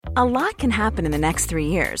A lot can happen in the next 3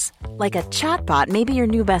 years. Like a chatbot may be your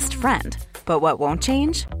new best friend. But what won't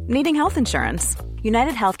change? Needing health insurance.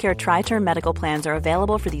 United Healthcare Tri-Term Medical Plans are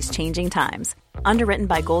available for these changing times. Underwritten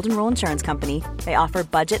by Golden Rule Insurance Company, they offer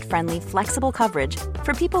budget-friendly, flexible coverage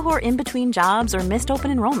for people who are in between jobs or missed open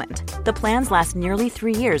enrollment. The plans last nearly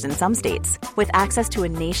 3 years in some states, with access to a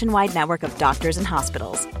nationwide network of doctors and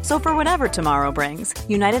hospitals. So for whatever tomorrow brings,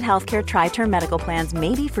 United Healthcare Tri-Term Medical Plans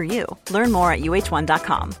may be for you. Learn more at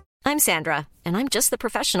uh1.com. I'm Sandra, and I'm just the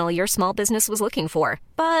professional your small business was looking for.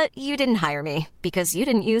 But you didn't hire me because you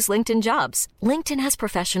didn't use LinkedIn Jobs. LinkedIn has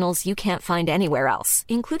professionals you can't find anywhere else,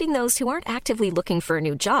 including those who aren't actively looking for a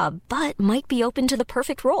new job, but might be open to the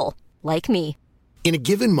perfect role, like me. In a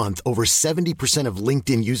given month, over 70% of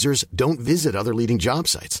LinkedIn users don't visit other leading job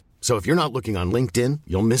sites. So if you're not looking on LinkedIn,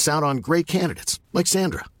 you'll miss out on great candidates like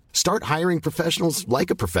Sandra. Start hiring professionals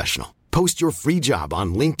like a professional. Post your free job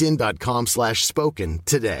on linkedin.com/spoken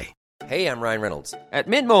today. Hey, I'm Ryan Reynolds. At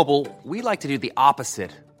Mint Mobile, we like to do the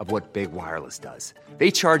opposite of what Big Wireless does.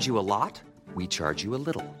 They charge you a lot, we charge you a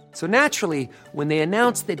little. So naturally, when they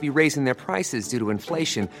announced they'd be raising their prices due to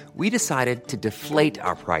inflation, we decided to deflate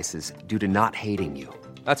our prices due to not hating you.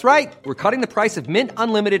 That's right. We're cutting the price of Mint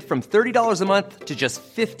Unlimited from $30 a month to just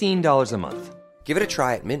 $15 a month. Give it a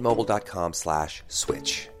try at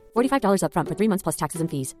mintmobile.com/switch. $45 up front for 3 months plus taxes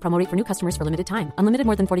and fees. Promo rate for new customers for limited time. Unlimited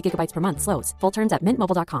more than 40 gigabytes per month. Slows full terms at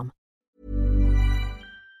mintmobile.com.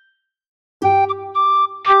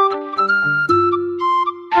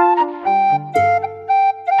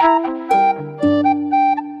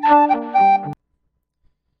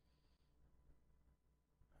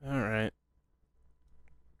 All right.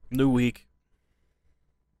 New week.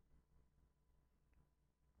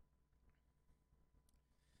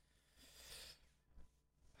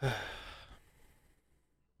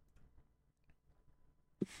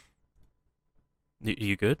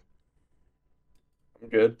 You good? I'm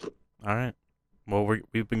good. All right. Well,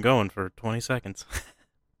 we've been going for 20 seconds.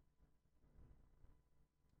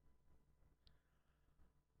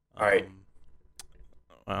 All right.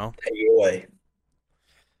 Well, take it away.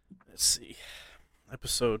 Let's see.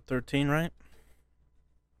 Episode 13, right?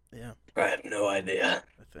 Yeah. I have no idea.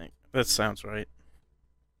 I think that sounds right.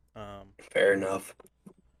 Fair enough.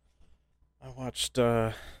 I watched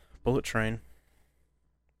Bullet Train.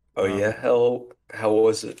 Oh yeah, how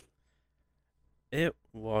was it? It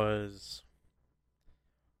was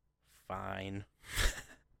fine.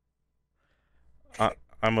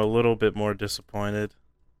 I'm a little bit more disappointed.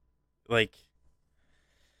 Like,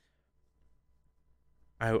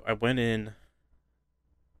 I went in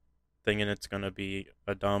thinking it's gonna be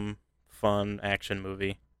a dumb, fun action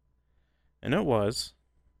movie, and it was.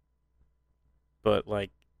 But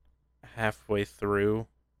like halfway through,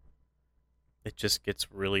 it just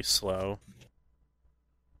gets really slow.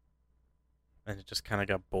 And it just kind of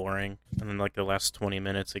got boring. And then like the last 20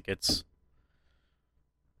 minutes, it gets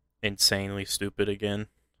insanely stupid again.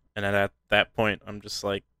 And at that point, I'm just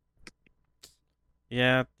like,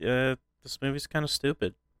 yeah, this movie's kind of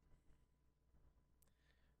stupid.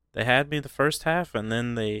 They had me the first half, and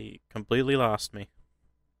then they completely lost me.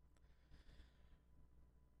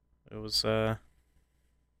 It was, I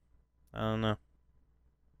don't know.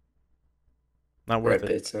 Not worth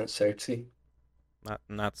it. It's not sexy.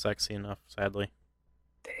 Not sexy enough, sadly.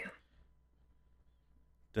 Damn.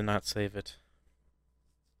 Did not save it.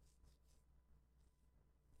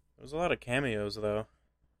 There was a lot of cameos, though.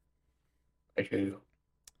 Like who?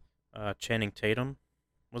 Channing Tatum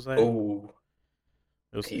was there. Oh,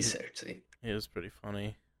 he's sexy. He was pretty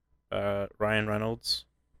funny. Ryan Reynolds.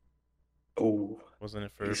 Oh, was in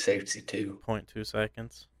it for he's sexy too. 0.2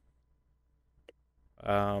 seconds.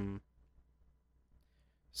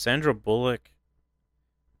 Sandra Bullock,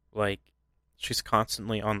 like, she's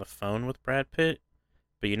constantly on the phone with Brad Pitt,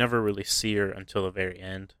 but you never really see her until the very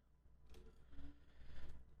end.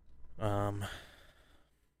 I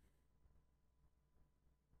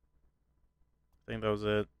think that was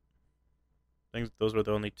it. I think those were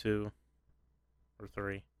the only 2 or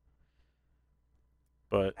 3.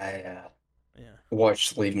 But I yeah.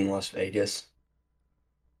 watched Leaving Las Vegas.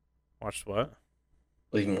 Watched what?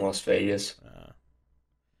 Leaving Las Vegas.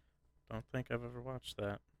 Don't think I've ever watched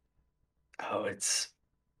that. Oh, it's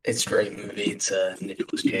a great movie. It's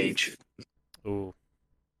Nicolas Cage. Ooh.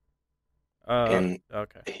 And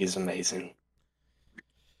okay. He's amazing.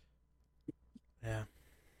 Yeah.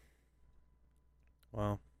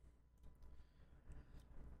 Well.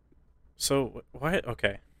 So, why?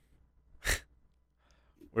 Okay.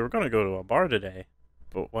 We were going to go to a bar today,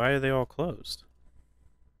 but why are they all closed?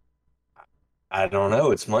 I don't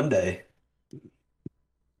know. It's Monday.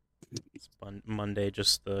 It's Monday,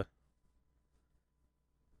 just they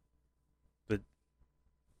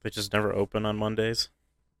just never open on Mondays.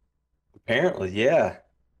 Apparently, yeah.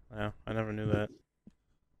 Yeah, I never knew that.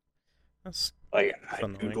 That's Like I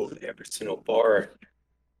annoying. googled every single bar.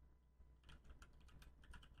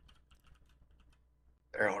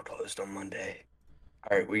 They're all closed on Monday.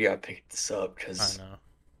 All right, we gotta pick this up I because know.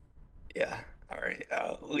 yeah. All right,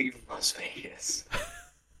 leaving Las Vegas.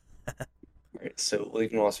 All right, so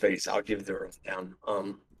leaving Las Vegas, I'll give the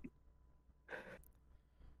rundown.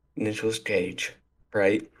 Nicolas Cage,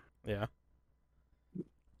 right? Yeah.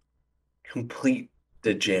 Complete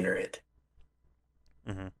degenerate.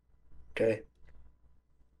 Mm-hmm. Okay.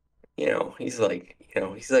 He's like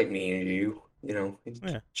me and you. He's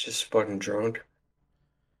Yeah. just fucking drunk.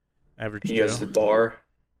 Average He goes Joe. to the bar,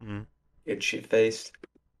 Mm-hmm. gets shit faced.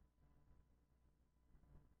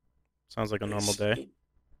 Sounds like a normal day.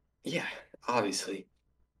 Yeah, obviously.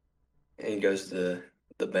 And he goes to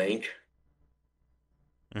the bank.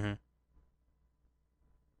 Mm-hmm.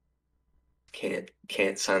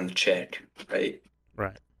 Can't sign the check, right?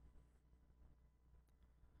 Right.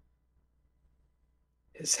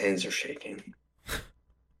 His hands are shaking. It's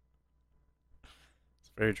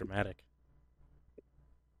very dramatic.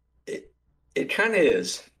 It kind of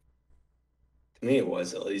is. To me, it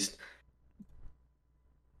was at least.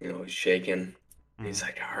 He's shaking. He's Mm-hmm.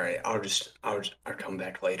 like, all right, I'll come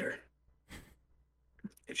back later.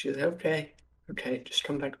 And she's like, okay, just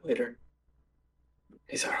come back later.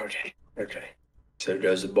 He's like, okay. So he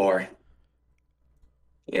goes to the bar,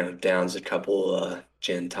 downs a couple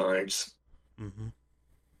gin tonics. Mm-hmm.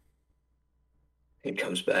 He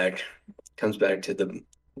comes back to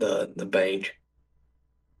the bank.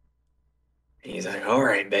 And he's like, all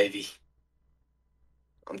right, baby,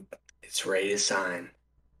 it's ready to sign.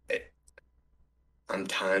 I'm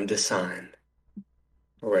time to sign,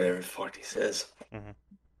 or whatever the fuck he says. Mm-hmm.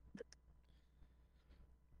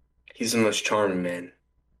 He's the most charming man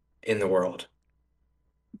in the world.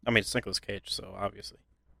 I mean, it's Nicolas Cage, so obviously.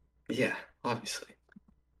 Yeah, obviously.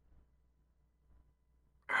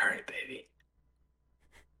 All right, baby.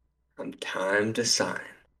 I'm time to sign.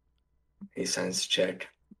 He signs the check.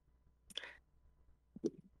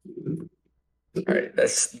 All right,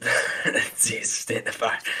 that's stand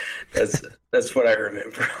by. That's what I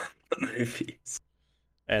remember on the movies.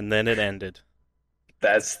 And then it ended.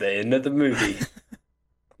 That's the end of the movie.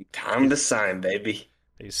 Time to sign, baby.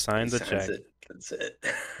 He signed the signs check. it. That's it.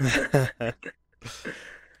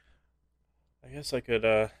 I guess I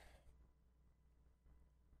could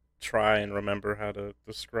try and remember how to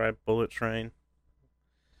describe Bullet Train.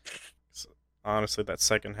 Honestly, that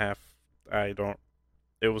second half, I don't.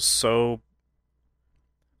 It was so.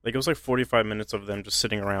 Like, it was like 45 minutes of them just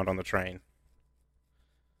sitting around on the train.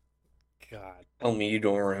 God. Tell me you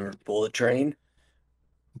don't remember Bullet Train?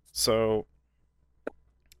 So,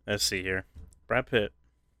 let's see here. Brad Pitt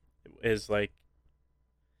is like,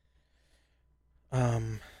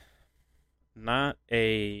 um, not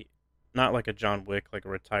like a John Wick, like a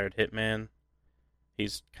retired hitman.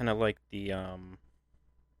 He's kind of like I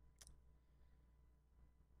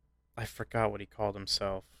forgot what he called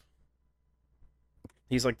himself.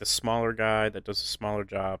 He's like the smaller guy that does the smaller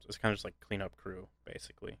jobs. It's kind of just like cleanup crew,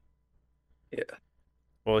 basically. Yeah.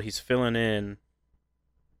 Well, he's filling in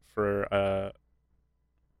for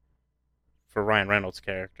Ryan Reynolds'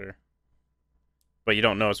 character, but you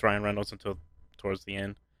don't know it's Ryan Reynolds until towards the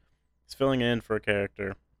end. He's filling in for a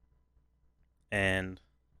character, and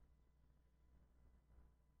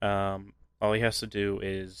all he has to do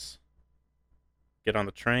is get on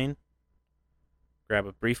the train, grab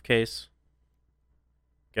a briefcase,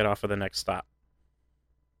 get off of the next stop.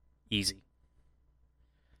 Easy.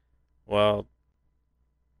 Well,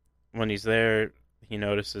 when he's there, he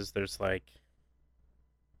notices there's like,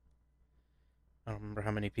 I don't remember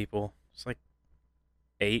how many people. It's like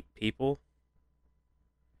 8 people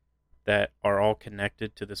that are all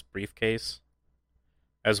connected to this briefcase,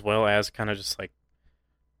 as well as kind of just like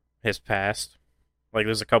his past. Like,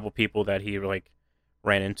 there's a couple people that he like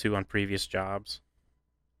ran into on previous jobs,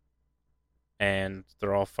 and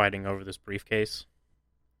they're all fighting over this briefcase.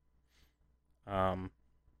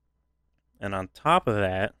 And on top of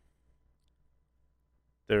that,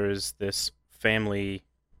 there is this family,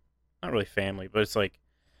 not really family, but it's like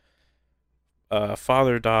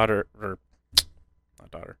father daughter, or not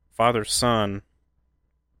daughter, father son,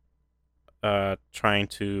 trying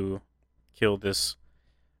to kill this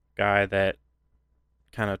guy that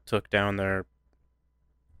kind of took down their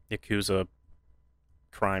Yakuza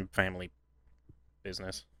crime family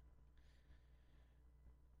business.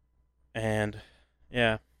 And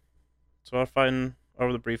yeah, so I'm fighting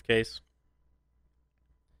over the briefcase.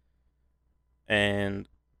 And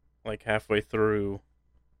like halfway through,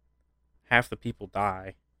 half the people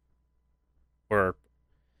die. Or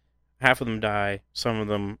half of them die, some of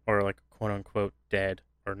them are like quote unquote dead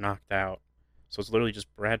or knocked out. So it's literally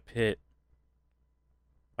just Brad Pitt,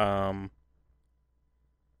 a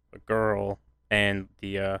girl, and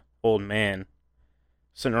the old man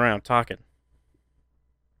sitting around talking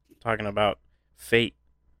about fate,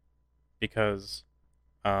 because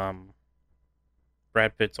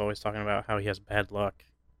Brad Pitt's always talking about how he has bad luck.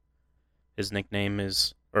 His nickname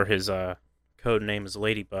is, or his code name is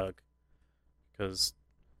Ladybug, because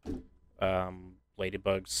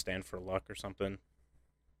ladybugs stand for luck or something.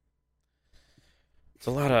 It's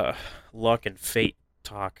a lot of luck and fate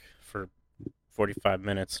talk for 45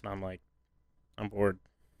 minutes, and I'm like, I'm bored.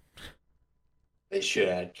 They should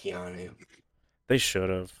add Keanu. They should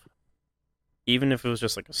have. Even if it was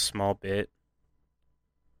just like a small bit.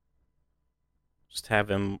 Just have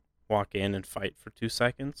him walk in and fight for 2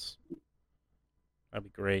 seconds. That'd be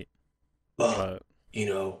great. But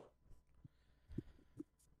you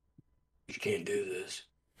can't do this.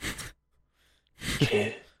 You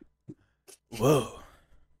can't. Whoa.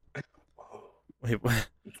 Wait, what?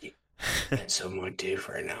 You can't suck my dick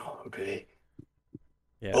right now, okay?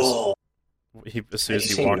 Yeah. Oh. As soon as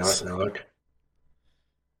he seen walks. Knock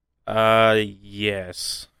Knock?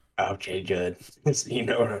 Yes. Okay, good. You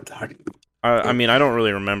know what I'm talking about. I mean, I don't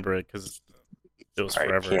really remember it because it was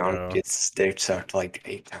forever Keanu ago. gets dick sucked like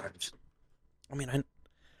 8 times. I mean, I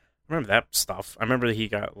remember that stuff. I remember that he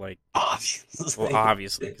got like...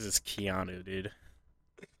 obviously, because it's Keanu, dude.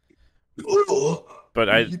 But what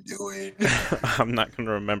are you doing? I'm not going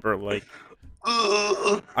to remember, like...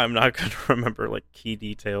 I'm not going to remember, like, key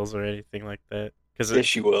details or anything like that.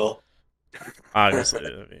 Yes, you will. Obviously, I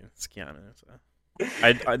mean, it's Keanu. So.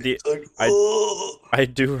 I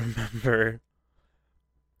do remember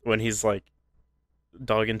when he's, like,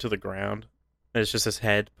 dug into the ground, and it's just his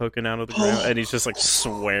head poking out of the ground, and he's just, like,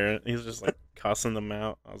 swearing. He's just, like, cussing them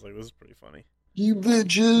out. I was like, this is pretty funny. You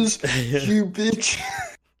bitches! You bitch!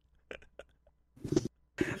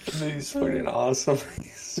 He's fucking awesome.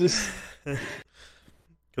 He's just...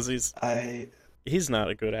 Because he's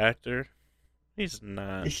not a good actor. He's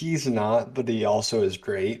not, but he also is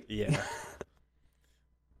great. Yeah.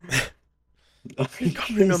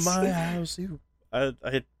 Come into my house, you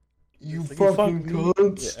fucking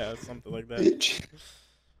cunts. Yeah, something like that. Bitch.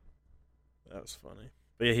 That was funny.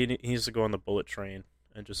 But yeah, he needs to go on the bullet train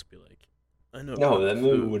and just be like, I know. No, that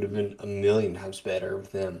movie would have been a million times better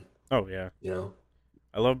with him. Oh yeah. You know?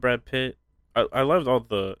 I love Brad Pitt. I loved all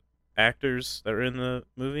the actors that were in the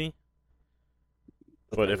movie.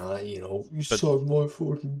 But if not, you suck my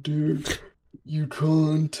fucking dick, you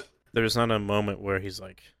cunt. There's not a moment where he's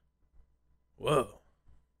like, whoa.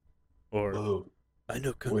 Or, whoa. I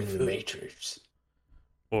know kung we're fu. In the Matrix.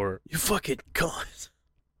 Or, you fucking cunt.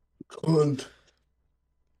 Cunt.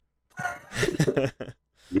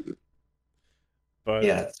 But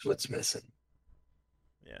yeah, that's what's missing.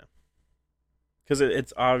 Yeah. Because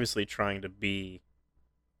it's obviously trying to be,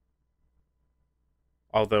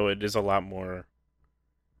 although it is a lot more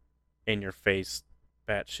in your face,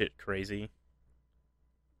 batshit crazy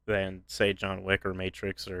than, say, John Wick or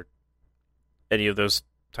Matrix or any of those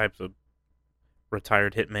types of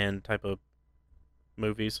retired hitman type of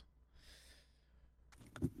movies.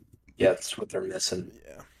 Yeah, that's what they're missing.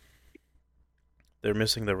 Yeah. They're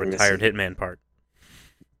missing the retired hitman part.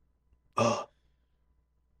 Oh.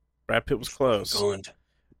 Brad Pitt was close.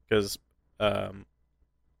 Because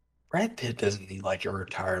Brad Pitt doesn't need like a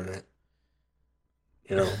retirement.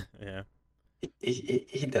 You know? Yeah.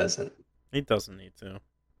 He doesn't. He doesn't need to.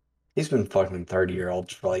 He's been fucking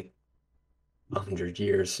 30-year-olds for like 100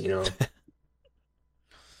 years, you know?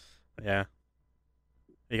 Yeah.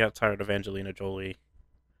 He got tired of Angelina Jolie.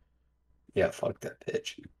 Yeah, fuck that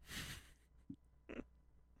bitch.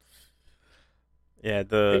 Yeah,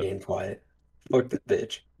 Big and quiet. Fuck that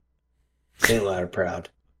bitch. Ain't loud or proud.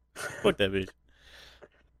 Fuck that bitch.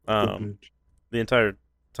 The entire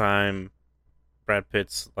time, Brad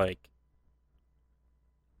Pitt's like,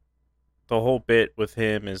 the whole bit with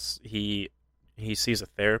him is he sees a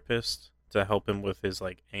therapist to help him with his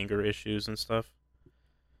like anger issues and stuff.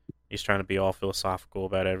 He's trying to be all philosophical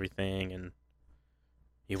about everything, and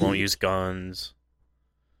he won't use guns.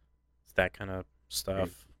 It's that kind of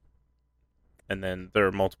stuff. And then there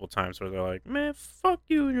are multiple times where they're like, man, fuck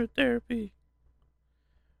you and your therapy.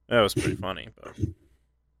 That was pretty funny, but...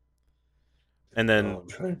 And then... I'm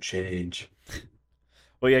trying to change.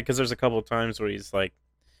 Well, yeah, because there's a couple of times where he's like,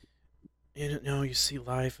 you see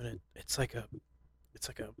life, and it's like a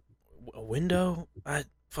a window? I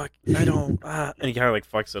don't. And he kind of like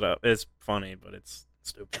fucks it up. It's funny, but it's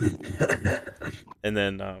stupid. And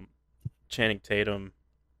then Channing Tatum.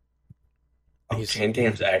 Channing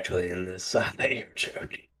Tatum's actually in this. I thought you were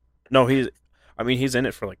joking. No, he's in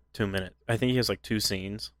it for like 2 minutes. I think he has like 2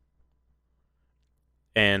 scenes.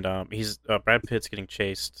 And he's Brad Pitt's getting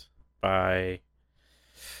chased by. I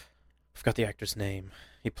forgot the actor's name.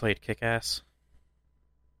 He played Kick-Ass.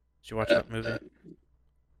 Did you watch that movie?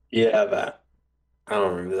 Yeah, but I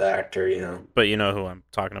don't remember the actor, But you know who I'm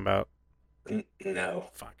talking about. No.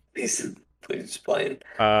 Fuck. Please explain.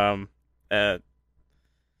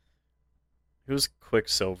 He was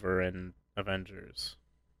Quicksilver in Avengers,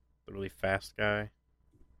 the really fast guy.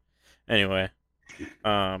 Anyway,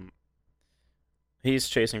 he's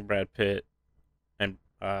chasing Brad Pitt, and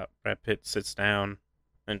Brad Pitt sits down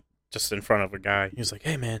and just in front of a guy. He's like,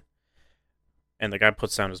 "Hey, man," and the guy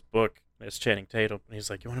puts down his book. It's Channing Tatum, and he's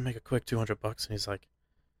like, "You want to make a quick $200?" And he's like,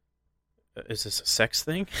 "Is this a sex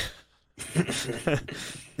thing?"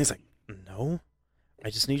 He's like, "No, I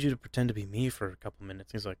just need you to pretend to be me for a couple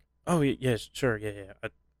minutes." He's like, "Oh yeah, sure, yeah. I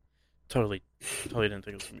totally didn't think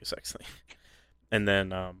it was gonna be a sex thing." And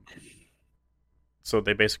then, so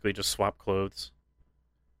they basically just swap clothes,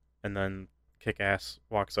 and then Kick-Ass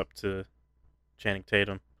walks up to Channing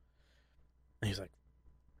Tatum, and he's like,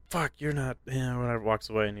 "Fuck, you're not," whatever.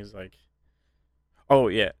 Walks away, and he's like, "Oh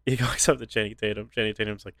yeah." He walks up to Channing Tatum. Channing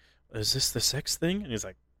Tatum's like, "Is this the sex thing?" And he's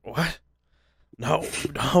like, "What? No."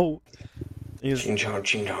 Ching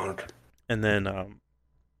chong. And then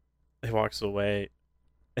he walks away,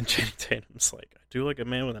 and Channing Tatum's like, "I do like a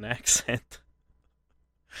man with an accent."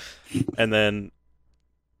 And then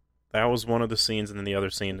that was one of the scenes, and then the other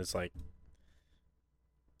scene is like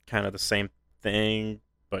kind of the same thing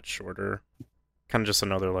but shorter. Kind of just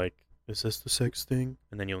another like, "Is this the sex thing?"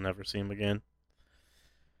 And then you'll never see him again.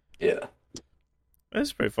 Yeah.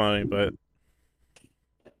 It's pretty funny, but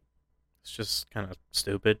it's just kind of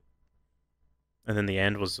stupid. And then the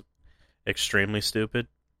end was extremely stupid.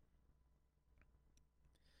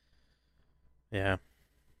 Yeah.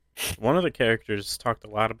 One of the characters talked a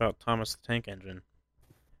lot about Thomas the Tank Engine,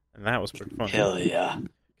 and that was pretty funny. Hell yeah.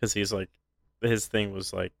 Because he's like, his thing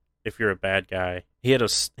was like, if you're a bad guy, he had a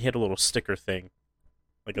little sticker thing,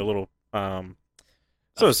 like a little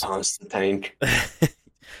Thomas the Tank.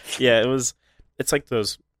 Yeah, it's like the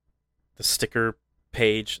sticker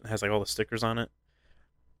page that has like all the stickers on it,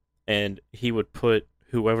 and he would put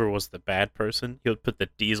whoever was the bad person, he would put the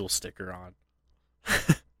Diesel sticker on.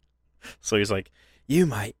 So he's like, "You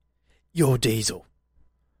mate, you're Diesel.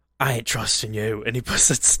 I ain't trusting you," and he puts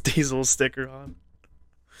that Diesel sticker on.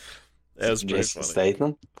 That was pretty Jason funny.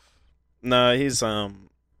 Statham? No, he's I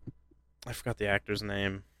forgot the actor's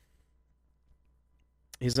name.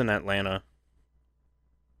 He's in Atlanta.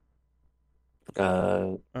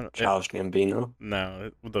 Charles Gambino?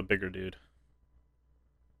 No, the bigger dude.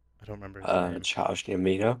 I don't remember his name. Charles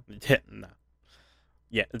Gambino? Yeah, no.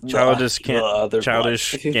 Yeah, Childish Childish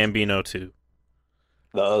Gambino too.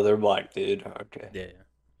 The other black dude. Okay.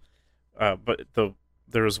 Yeah. But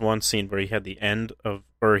there was one scene where he had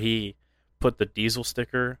he put the Diesel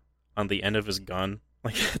sticker on the end of his gun,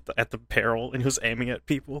 like at the barrel, and he was aiming at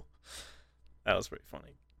people. That was pretty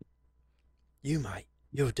funny. "You mate,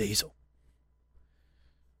 you're Diesel."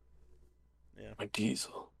 Yeah. My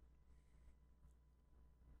Diesel.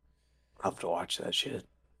 I'll have to watch that shit.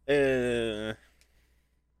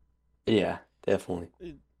 Yeah, definitely.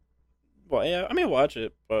 Well, yeah, I mean, watch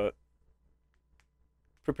it, but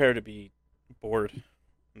prepare to be bored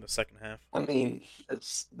in the second half. I mean,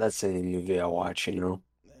 that's any movie I watch, Yeah.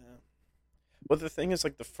 Well, the thing is,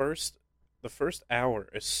 like the first hour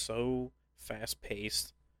is so fast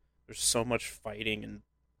paced. There's so much fighting and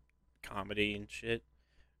comedy and shit,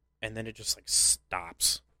 and then it just like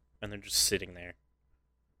stops, and they're just sitting there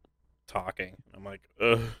talking. I'm like,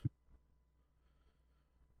 ugh.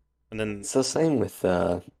 And then It's the same with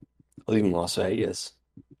Leaving Las Vegas.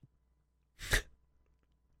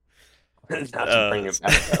 Not to bring it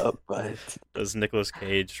back up, but does Nicolas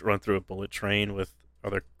Cage run through a bullet train with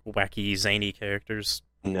other wacky, zany characters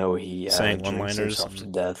no, he saying drinks one-liners? himself to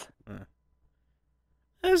death.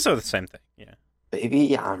 It's the same thing, yeah.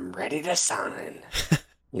 Baby, I'm ready to sign.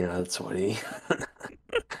 That's what he.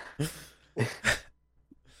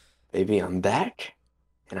 Baby, I'm back,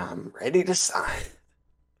 and I'm ready to sign.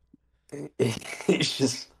 He's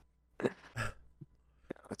just.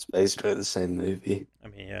 It's basically the same movie. I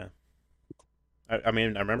mean, yeah. I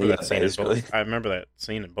remember Yeah, that scene. basically. I remember that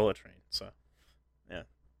scene in Bullet Train. So, yeah,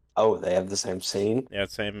 Oh, they have the same scene? yeah,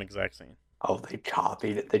 same exact scene. Oh, they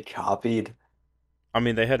copied it. They copied. I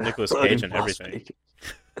mean, they had Nicolas Cage and everything.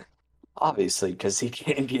 Obviously, because he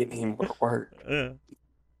can't get any more work. Yeah.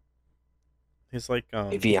 He's like,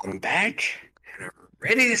 Maybe I'm back and I'm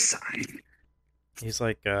ready to sign. he's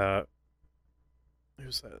like, who's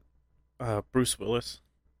that? Bruce Willis.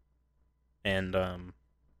 And,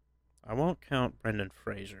 I won't count Brendan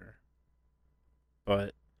Fraser,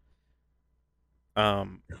 but,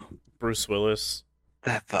 Bruce Willis.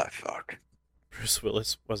 That fuck. Bruce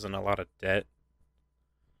Willis was in a lot of debt.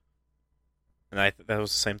 And that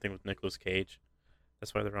was the same thing with Nicolas Cage.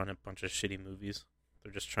 That's why they're on a bunch of shitty movies.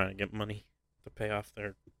 They're just trying to get money to pay off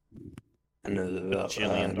their I know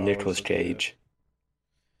bajillion dollars Nicolas of Cage.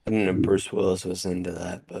 I didn't know Bruce Willis was into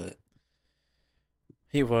that, but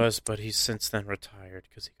He was, but he's since then retired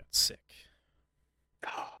because he got sick.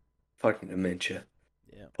 fucking dementia.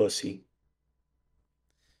 Yeah. Pussy.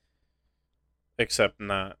 Except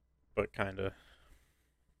not, but kinda.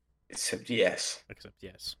 Except yes. Except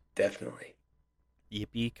yes. Definitely.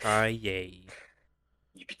 Yippee-ki-yay.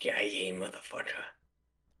 Yippee-ki-yay, motherfucker.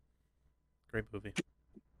 Great movie.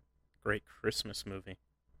 Great Christmas movie.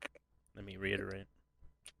 Let me reiterate.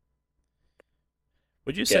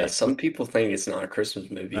 Would you say... Yeah, some people think it's not a Christmas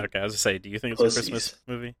movie. Okay, I was going to say, do you think it's Pussies. a Christmas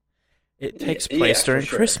movie? It takes place during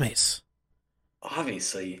sure. Christmas.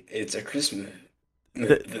 Obviously, it's a Christmas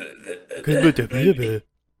Movie.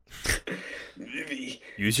 movie.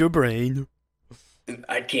 Use your brain.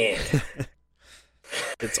 I can't.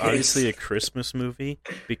 It's obviously a Christmas movie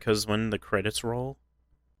because when the credits roll,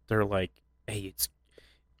 they're like, hey, it's...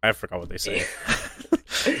 I forgot what they say.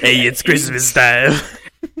 Hey, it's Christmas time.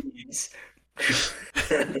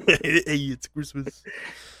 Hey, it's Christmas.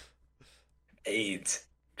 AIDS.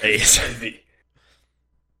 AIDS. Movie.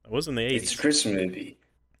 It wasn't the 80s. It's a Christmas movie.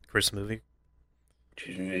 Christmas movie.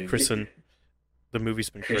 Christmas movie. Christen. The movie's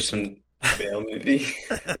been christened. Christian Bale movie.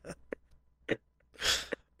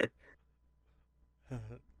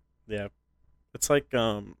 Yeah. It's like,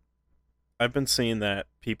 I've been seeing that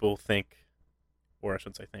people think, or I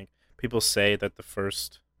shouldn't say think, people say that the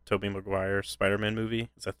first Tobey Maguire Spider-Man movie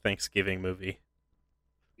is a Thanksgiving movie.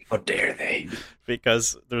 How dare they?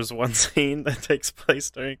 Because there's one scene that takes place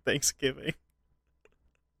during Thanksgiving.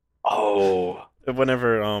 Oh.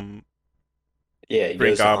 Whenever, yeah, he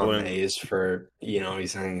Green goes Goblin. on maze for,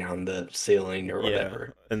 he's hanging on the ceiling or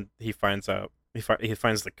whatever. Yeah, and he finds out, he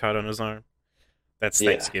finds the cut on his arm. That's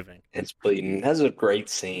Yeah. Thanksgiving. It's bleeding. That's a great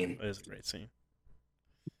scene. It is a great scene.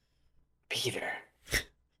 Peter.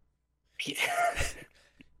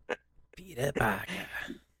 Peter Parker.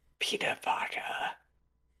 Peter Parker.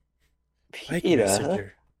 Like Peter.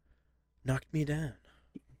 messenger. Knocked me down.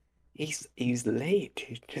 He's late.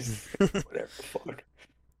 He's just whatever the fuck.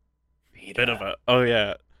 Peter.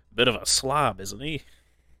 Bit of a slob, isn't he?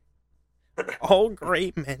 All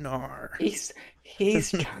great men are. He's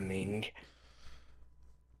coming.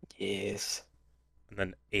 Yes. And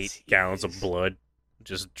then 8 gallons of blood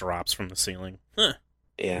just drops from the ceiling. Huh.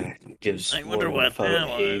 Yeah, gives. I wonder what that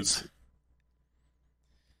was.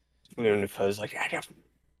 Willem Dafoe's like, I got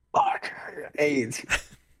fuck AIDS.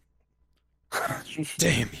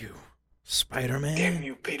 Damn you, Spider-Man. Damn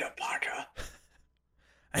you, Peter Parker.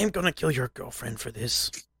 I'm gonna kill your girlfriend for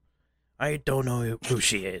this. I don't know who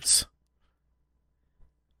she is.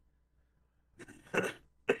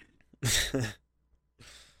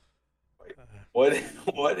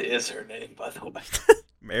 What is her name, by the way?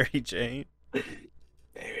 Mary Jane.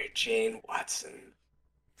 Mary Jane Watson.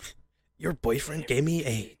 Your boyfriend gave me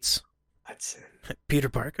AIDS. Watson. Peter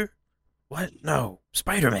Parker? What? No,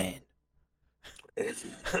 Spider-Man.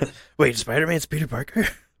 Wait, Spider-Man's Peter Parker?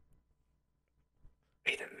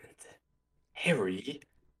 Wait a minute. Harry?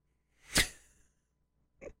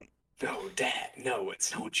 No, Dad. No,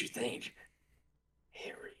 it's not what you think.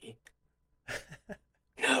 Harry?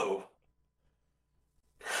 No.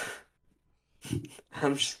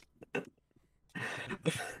 I'm just...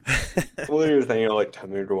 What do you think of like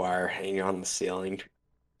Tobey Maguire hanging on the ceiling?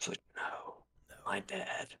 It's like, no, my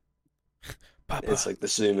dad. Papa. It's like the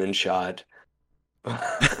zoom in shot. Papa,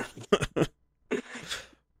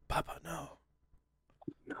 no.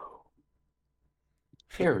 No.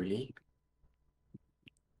 Harry?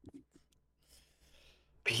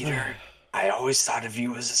 Peter, I always thought of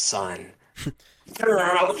you as a son.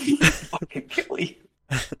 Fucking kill you.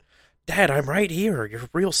 Dad, I'm right here. Your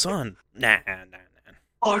real son. Nah.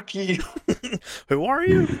 Fuck you. Who are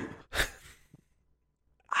you?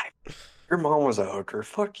 Your mom was a hooker.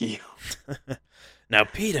 Fuck you. Now,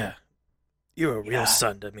 Peter, you're a real Yeah.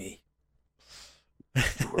 son to me.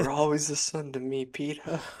 You were always a son to me,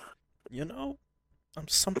 Peter. You know, I'm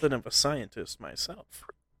something of a scientist myself.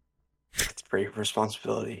 It's a great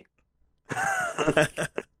responsibility.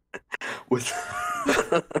 With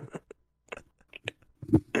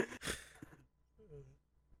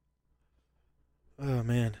Oh,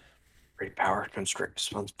 man. Great power comes great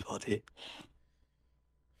responsibility.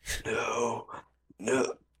 No.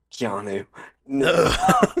 Keanu. No.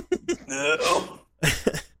 No.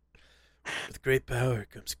 With great power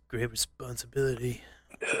comes great responsibility.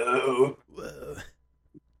 No. Whoa.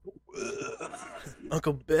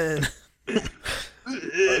 Uncle Ben.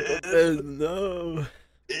 Uncle Ben, no.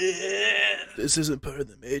 This isn't part of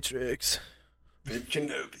the Matrix. Ben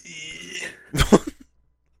Kenobi.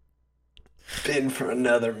 Ben from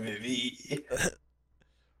another movie.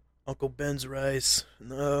 Uncle Ben's rice.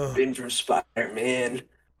 No. Ben from Spider-Man.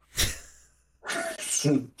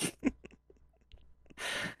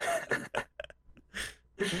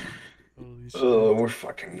 Holy shit. Oh, we're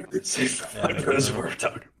fucking nerds. Who knows what we're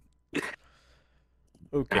talking about?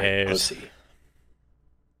 Who cares?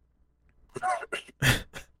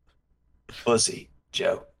 Pussy.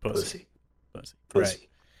 Joe. Pussy. Pussy. Right.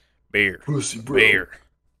 Beer. Pussy, bro. Beer.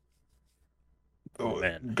 Oh,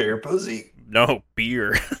 man. Bear pussy? No,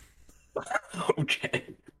 beer. Okay.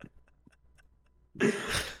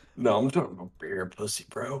 No, I'm talking about bear pussy,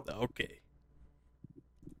 bro. Okay.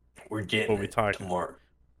 We're getting What we talking? tomorrow.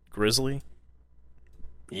 Grizzly?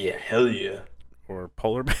 Yeah, hell yeah. Or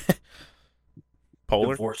polar bear?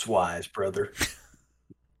 Polar? Divorce wise, brother.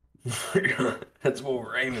 That's what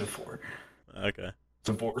we're aiming for. Okay.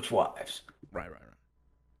 Divorce wives. Right.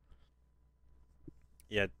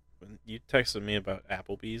 Yeah, when you texted me about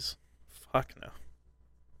Applebee's, fuck no.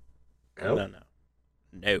 Nope.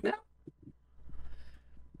 No.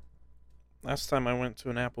 Last time I went to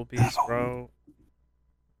an Applebee's, bro.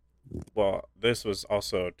 Well, this was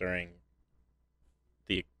also during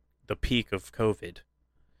the peak of COVID.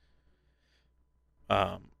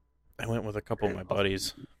 I went with a couple of my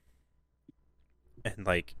buddies, and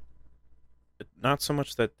like, not so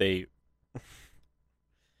much that they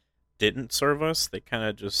didn't serve us, they kind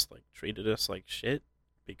of just like treated us like shit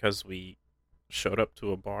because we showed up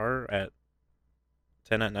to a bar at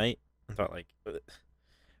 10 at night and thought like, I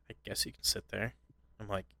guess you can sit there. I'm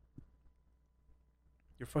like,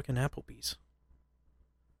 you're fucking Applebee's.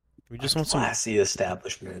 We just want some classy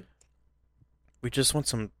establishment. We just want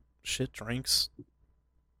some shit drinks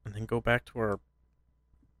and then go back to our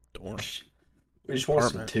dorm. We just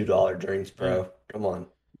want some $2 drinks, bro. Yeah. Come on.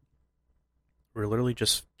 We're literally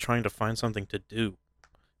just trying to find something to do.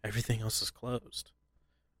 Everything else is closed.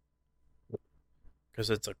 Because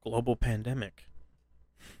it's a global pandemic.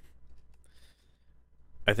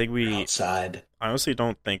 I think we... Outside. I honestly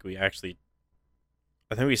don't think we actually...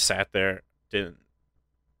 I think we sat there, I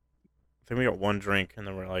think we got one drink, and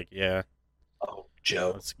then we're like, yeah. Oh,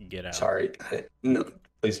 Joe. Let's get out. Sorry. No,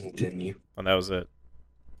 please continue. And that was it.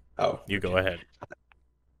 Oh. You go ahead.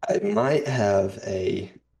 We might have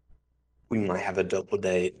a double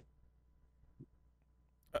date.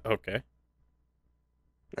 Okay.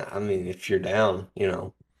 I mean, if you're down,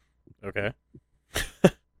 Okay.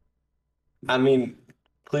 I mean,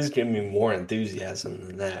 please give me more enthusiasm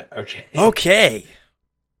than that, okay? Okay.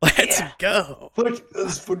 Let's go.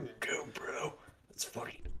 Let's fucking go, bro. Let's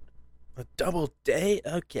fucking... A double date?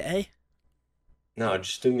 Okay. No,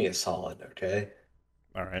 just do me a solid, okay?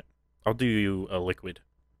 All right. I'll do you a liquid.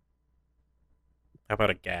 How about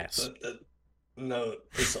a gas? No,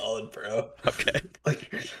 a solid, bro. Okay.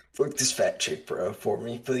 Fuck this fat chick, bro, for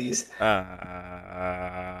me, please. No,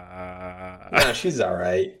 she's all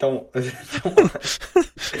right. Don't.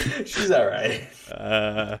 She's all right.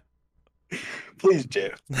 Please, Joe.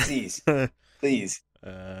 Please. Please.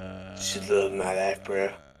 She's the love of my life, bro.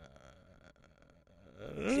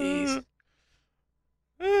 Please.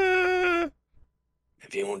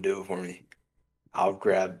 If you won't do it for me, I'll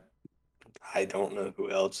grab, I don't know who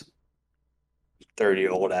else,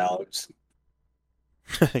 30-year-old Alex.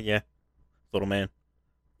 Yeah. Little man.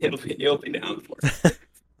 He'll be down for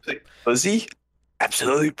it. Was he?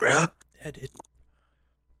 Absolutely, bro. Yeah, dude.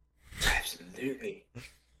 Absolutely.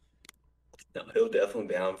 No, he'll definitely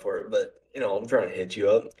be down for it, but, I'm trying to hit you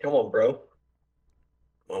up. Come on, bro.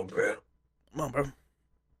 Come on, bro. Come on, bro.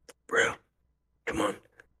 Bro. Come on.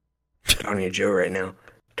 I'm talking to Joe right now.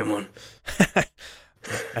 Come on.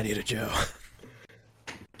 I need a Joe.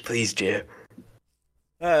 Please, Joe.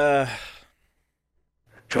 Come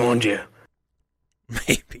on, Joe.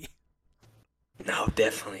 Maybe. No,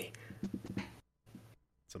 definitely.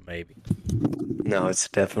 It's a maybe. No, it's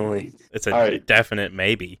definitely. It's a definite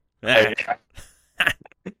maybe.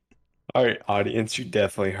 All right, audience, you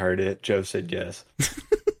definitely heard it. Joe said yes.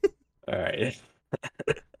 All right.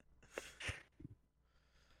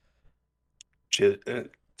 To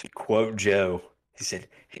quote Joe, he said,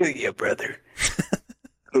 "Hell yeah, brother.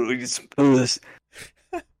 Go get some puss."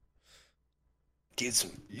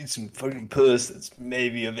 eat some fucking puss that's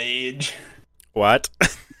maybe of age. What?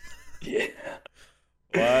 Yeah.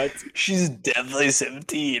 What? She's definitely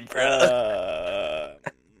 17, bro.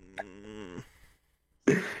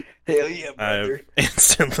 Hell yeah, brother. I've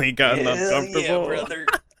instantly gotten uncomfortable. Yeah, brother.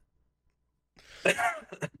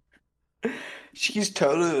 She's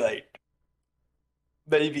totally like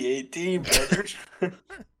maybe 18, brother.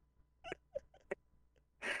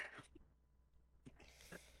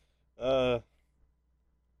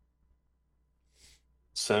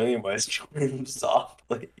 So anyways, join him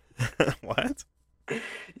softly. What?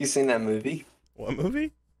 You seen that movie? What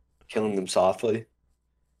movie? Killing Them Softly.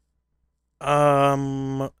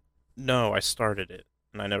 No, I started it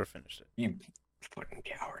and I never finished it. You fucking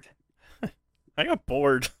coward. I got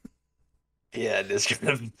bored. Yeah, it is kind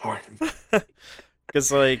of boring.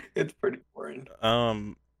 Cause like It's pretty boring.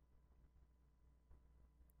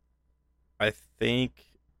 I think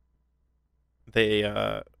they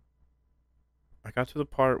I got to the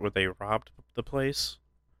part where they robbed the place,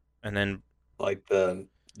 and then Like the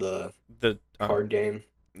card game.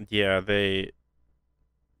 Yeah, they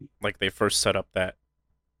first set up that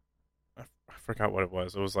I forgot what it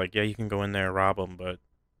was. It was like, yeah, you can go in there and rob them, but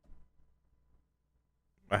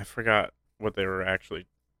I forgot what they were actually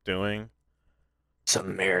doing. It's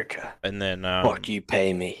America. And then Fuck you,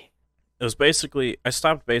 pay me. it was basically I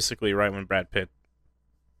stopped basically right when Brad Pitt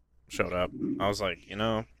showed up. I was like,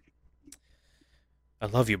 I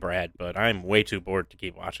love you, Brad, but I'm way too bored to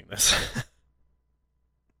keep watching this.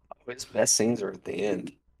 His best scenes are at the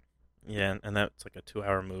end. Yeah, and that's like a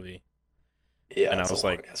 2-hour movie. Yeah, and I it's was a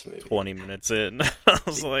like long-ass movie. 20 minutes in. I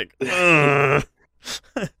was like, ugh.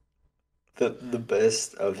 The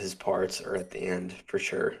best of his parts are at the end, for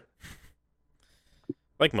sure.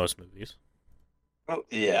 Like most movies. Oh,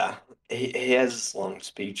 yeah. He has this long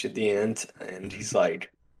speech at the end, and he's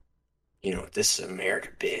like, this is America,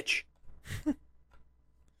 bitch.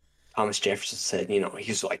 Thomas Jefferson said,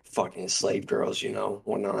 he's like fucking slave girls,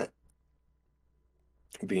 whatnot.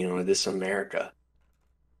 But, this is America.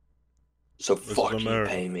 So This is fuck you,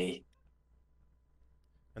 America. pay me.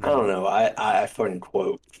 And I don't know. I fucking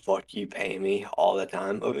quote "fuck you, pay me" all the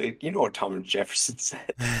time. You know what Thomas Jefferson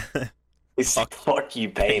said? He said, "Fuck you,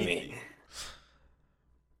 pay me."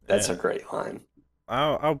 That's a great line.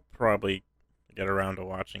 I'll probably get around to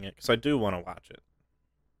watching it because I do want to watch it.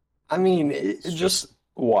 I mean, just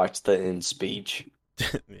watch the end speech.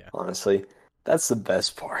 Yeah. Honestly, that's the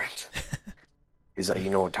best part. He's like, you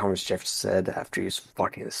know what Thomas Jefferson said after he's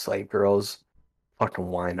fucking the slave girls? Fucking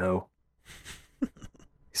wino.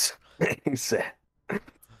 He said,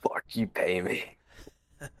 "Fuck you, pay me."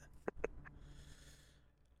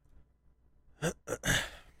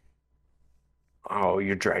 Oh,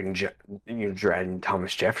 you're dragging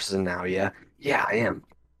Thomas Jefferson now, yeah? Yeah, I am.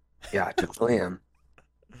 Yeah, I totally am.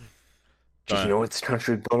 Do you know what this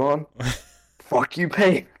country is built on? Fuck you,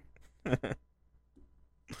 pay.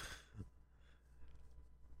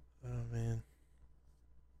 Oh man,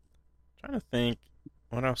 trying to think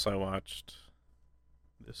what else I watched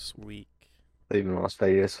this week. Leaving Las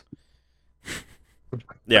Vegas.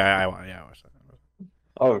 Yeah, I watched that.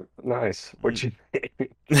 Oh, nice. What'd you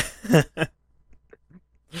think?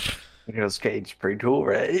 Nicolas Cage, pretty cool,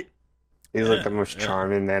 right? He's like the most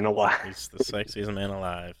charming man alive. He's the sexiest man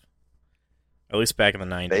alive. At least back in the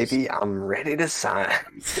 90s. Baby, I'm ready to sign.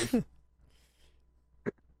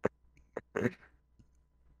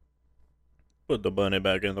 Put the bunny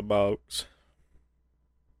back in the box.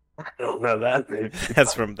 I don't know that movie.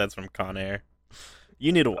 That's from Con Air.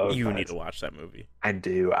 You need to nice. need to watch that movie. I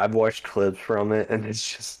do. I've watched clips from it, and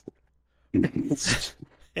it's just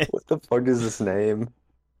what the fuck is his name?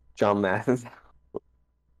 John Mathis?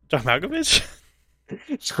 John Malkovich?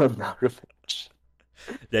 John Malkovich.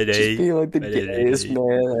 Just being like the gayest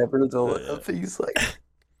man ever to live. He's like,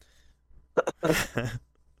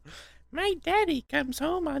 my daddy comes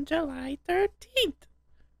home on July 13th.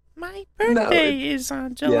 My birthday is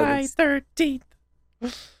on July 13th.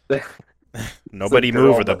 Nobody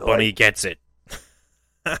move or the bunny gets it.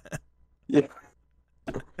 Yeah.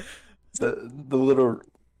 The little,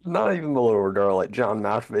 not even the little girl, like John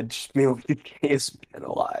Malkovich, just being like the gayest man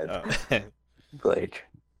alive. Like,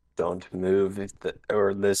 don't move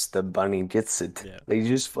the bunny gets it. Yeah. They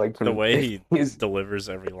just like the way he delivers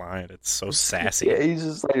every line, it's so sassy. Yeah, he's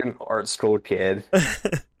just like an art school kid.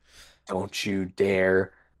 Don't you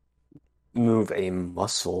dare move a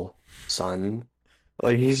muscle, son.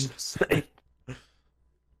 Like he's just like,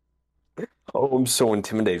 oh, I'm so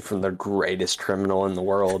intimidated from the greatest criminal in the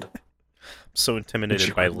world. I'm so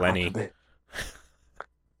intimidated by Lenny.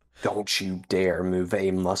 Don't you dare move a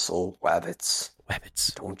muscle, wabbits.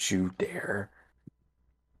 Wabbits. Don't you dare.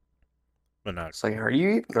 but not. It's like, are you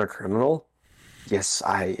even a criminal? Yes,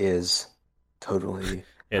 I is. Totally.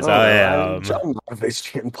 Yes, I I don't know, am. John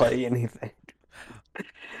Malkovich can't play anything.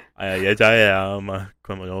 Yes, I am a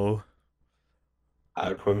criminal.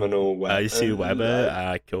 A criminal I see Wabbit. weapon.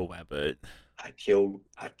 I kill Wabbit. I kill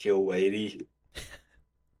lady.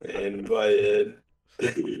 And by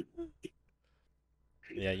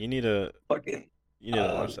Yeah, you need to fucking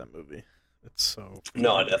watch that movie. It's so.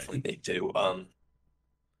 no, I definitely need to.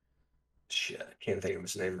 Shit, I can't think of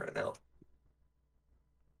his name right now.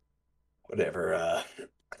 Whatever,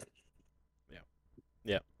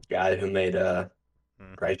 Yeah. guy who made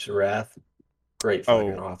Grapes of Wrath. Great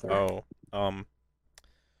fucking author.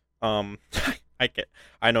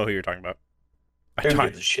 I know who you're talking about. Who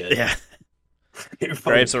gives a shit? Yeah. Who fucking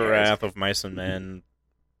Grapes of cares? Wrath of Mice and Men.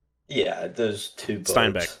 Yeah, those two books.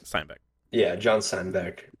 Steinbeck. Yeah, John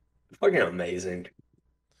Steinbeck. Fucking amazing.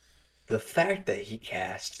 The fact that he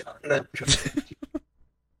cast John Malkovich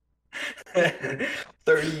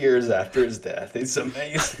 30 years after his death is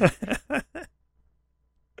amazing.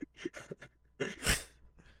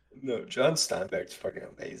 No, John Steinbeck's fucking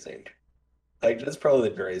amazing. Like, that's probably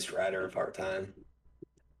the greatest writer of our time.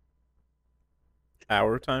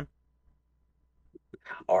 Our time?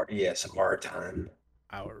 Our time.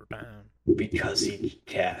 Our time. Because he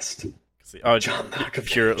cast John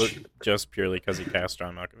Malkovich. Purely because he cast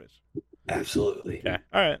John Malkovich. Absolutely. Okay.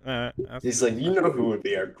 All right. He's like, you know who would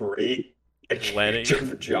be a great character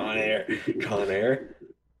for Con Air?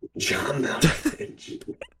 John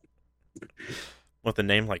Malkovich. With a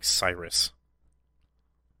name like Cyrus.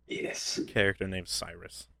 Yes. Character named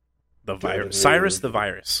Cyrus. The virus. Cyrus the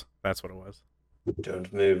virus. That's what it was.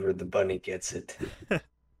 Don't move or the bunny gets it.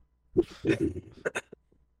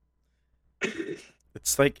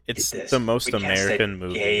 It's the most American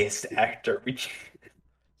movie. Gayest actor. It's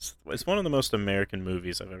one of the most American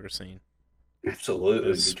movies I've ever seen.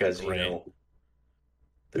 Absolutely, because great.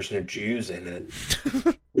 There's no Jews in it.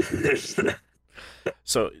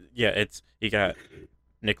 So yeah, you got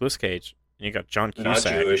Nicolas Cage and you got John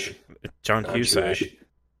Cusack. Not Jewish. John Cusack.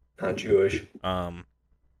 Not Jewish. John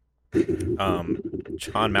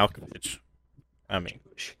Malkovich. I mean,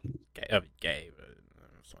 gay.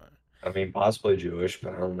 I mean, possibly Jewish,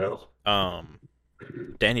 but I don't know.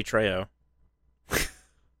 Danny Trejo.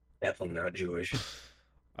 Definitely not Jewish.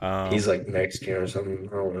 He's like Mexican or something.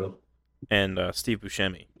 I don't know. And Steve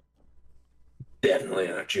Buscemi. Definitely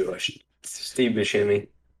not Jewish. Steve Buscemi.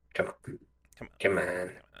 Come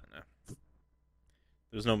on.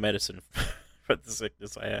 There's no medicine for the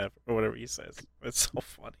sickness I have, or whatever he says. It's so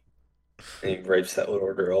funny. And he rapes that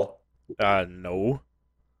little girl. No.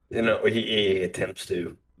 You know, he attempts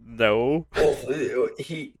to. No. Well,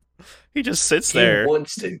 he just sits there.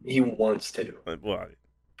 He wants to. Well,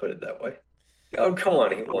 put it that way. Oh, come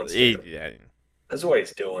on, he wants to. Yeah. That's what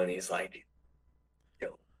he's doing. He's like,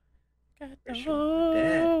 yo, got the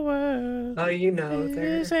whole world. Oh, you know,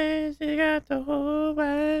 there. You got the whole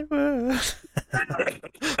wide world.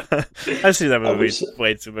 I've seen that movie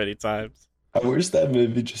way too many times. I wish that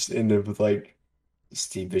movie just ended with like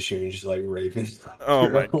Steve Buscemi just like raping. Oh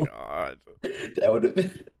my god, that would have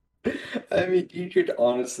been. I mean, you could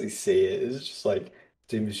honestly see it. It's just like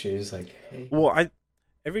Steve Buscemi's like, hey. Well,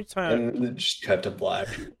 every time and it just cut to black.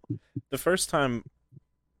 The first time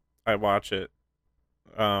I watch it,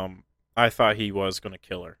 I thought he was gonna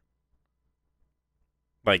kill her.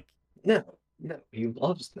 Like, no, he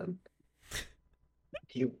loves them.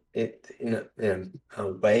 In a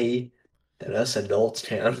way that us adults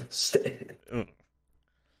can't understand.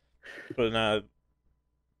 But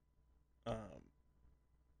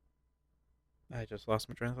I just lost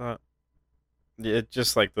my train of thought. Yeah,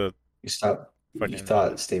 just like the you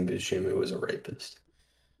thought Steve Buscemi was a rapist.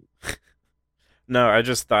 No, I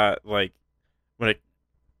just thought like when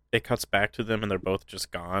it cuts back to them and they're both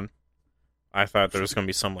just gone. I thought there was gonna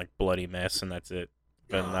be some like bloody mess and that's it.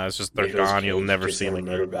 And that's just they're gone. You'll never see them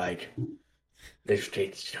again. Motorbike. They just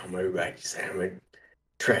take the motorbike. He said, "I'm gonna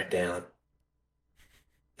track down,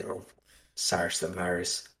 Cyrus the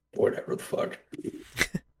virus, whatever the fuck."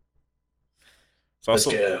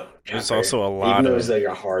 There's also a lot even though he's like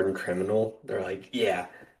a hardened criminal, they're like, "Yeah,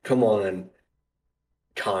 come on,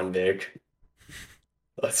 convict,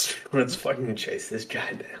 let's fucking chase this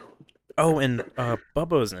guy down." Oh, and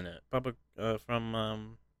Bubba's in it. Bubba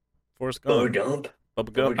from Forrest Gump. Bubba Gump.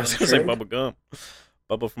 Bubba Gump. I was gonna say Bubba Gump.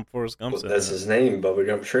 Bubba from Forrest Gump. Well, that's his name, Bubba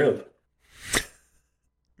Gump Shrimp.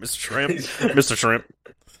 Mr. Shrimp. Mr. Shrimp.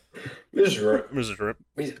 Mr. Shrimp. Mr. Shrimp.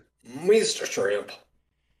 Mr. Shrimp.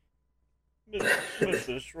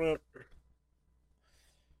 Mr. Shrimp.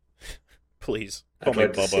 Please call me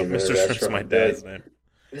Bubba. Mr. Shrimp's my dad's name.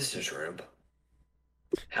 Mr. Shrimp,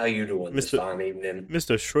 how you doing this fine evening?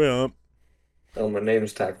 Mr. Shrimp. Oh, my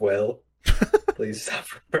name's Tackwell. Please stop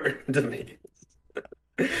referring to me.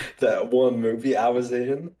 That one movie I was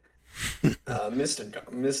in,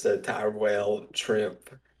 Mr. Tyrell Shrimp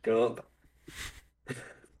Gump.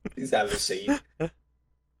 Please have a seat.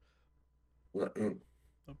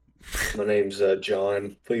 My name's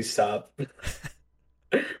John. Please stop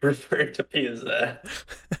referring to me as that.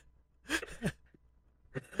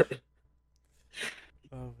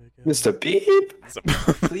 Oh my God. Mr. Beep,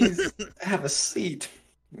 please have a seat,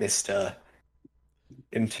 Mr.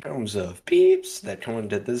 In terms of peeps that come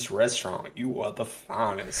into this restaurant, you are the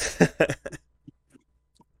finest.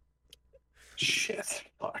 Shit.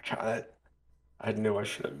 Fuck, I knew I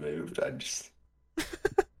should have moved.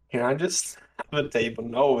 Can I just have a table?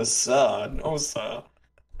 No, sir. No, sir.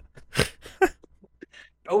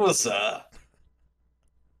 No, sir.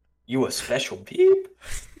 You a special peep?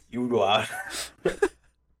 You are.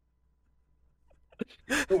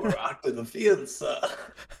 You are out in the field, sir.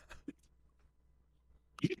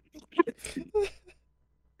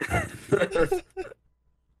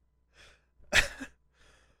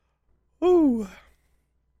 Ooh.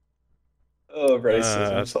 Oh,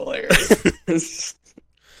 racism's hilarious.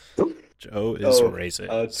 Joe is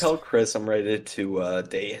racist. Tell Chris I'm ready to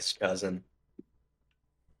date his cousin.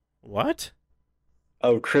 What?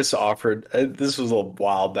 Oh, Chris offered. This was a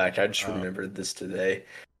while back. I just remembered this today.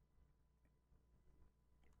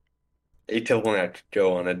 He told me I could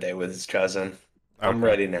go on a date with his cousin. Okay. I'm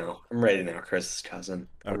ready now. I'm ready now, Chris's cousin.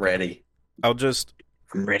 I'm ready. I'm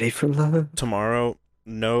ready for love. Tomorrow,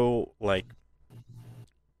 no,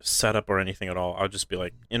 setup or anything at all. I'll just be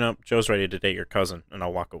like, Joe's ready to date your cousin, and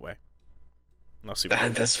I'll walk away. And I'll see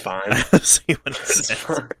what that's fine. See what it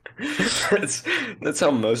says. That's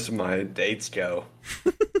how most of my dates go.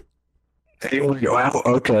 Hey, you want to go out?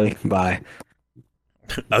 Okay, bye.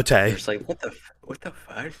 Okay. It's like, what the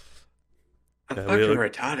fuck? I'm fucking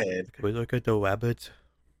retarded. Can we look at the wabbits?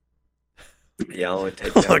 Yeah, I'll only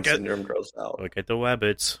take Down syndrome girls out. Look at the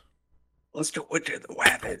wabbits. Let's go look at the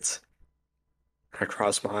wabbits. I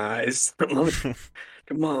cross my eyes. Come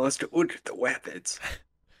on, let's go look at the wabbits.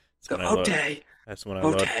 Okay. That's when I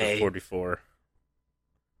load the 44.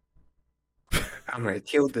 I'm gonna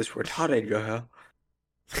kill this retarded girl.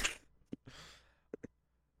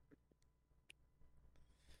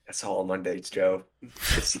 That's all on my dates, Joe.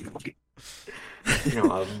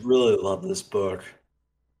 I really love this book.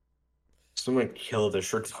 So I'm gonna kill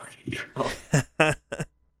this retarded girl.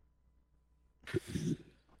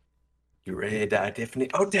 You ready to die, Tiffany?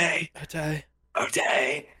 Okay. I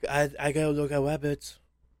gotta look at wabbits.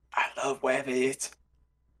 I love wabbits.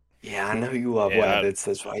 Yeah, I know you love wabbits.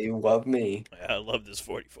 That's why you love me. I love this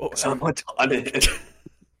 44. Because I'm retarded.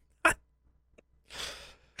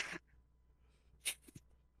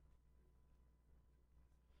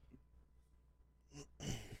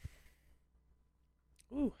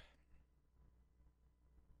 Ooh.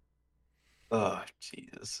 Oh,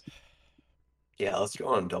 Jesus. Yeah, let's go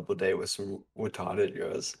on a double date with some retarded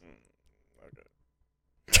girls.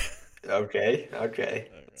 Okay.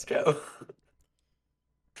 Let's go.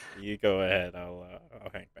 You go ahead. I'll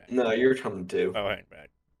hang back. No, you're coming too. I'll hang back.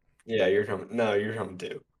 Yeah, you're coming. No, you're coming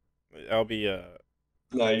too. I'll be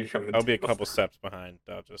No, you're coming. I'll be a couple steps behind.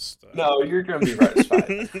 I'll just. No, you're gonna be right beside.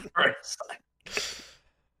 Right beside.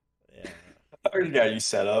 Yeah. I already got you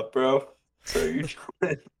set up, bro. So you're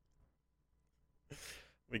coming.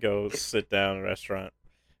 We go sit down at a restaurant.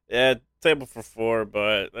 Yeah, table for 4,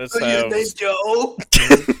 but let's have. Your name's Joe.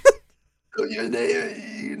 Your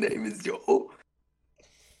name is Joe.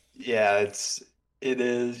 Yeah, it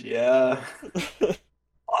is. Yeah. Oh,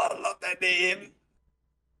 I love that name.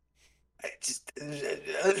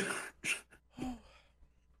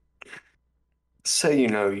 So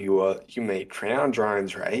you made crayon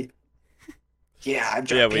drawings, right? Yeah, I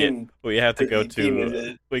yeah. We have to go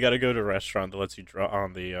to. We got to go to a restaurant that lets you draw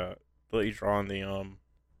on the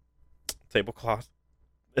tablecloth.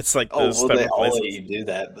 It's like those they all let you do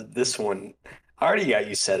that, but this one, I already got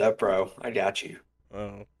you set up, bro. I got you.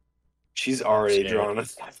 Oh, she's already drawing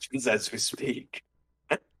us as we speak.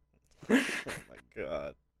 Oh my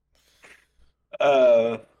God.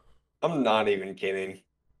 I'm not even kidding.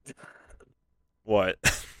 What?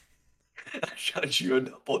 I shot you a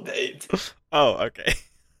double date. Oh, okay.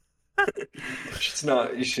 She's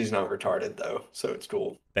not retarded though, so it's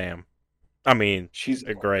cool. Damn. I mean, she's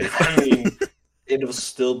great. I mean, it'll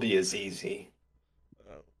still be as easy.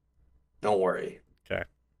 Don't worry. Okay.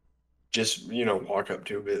 Just walk up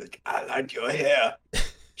to her and be like, "I like your hair."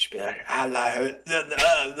 She'll be like, "I like it."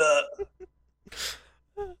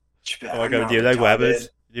 She'll be like, do you like wabbits?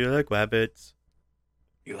 Do you like wabbits?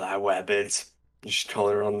 You like wabbits? You just call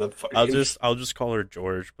her on the fucking... I'll just call her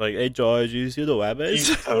George. Like, hey George, you see the wabbits?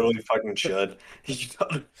 You totally fucking should.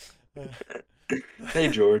 Hey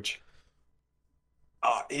George.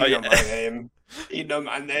 Oh, you know my name. You know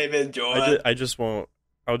my name is George. I just won't.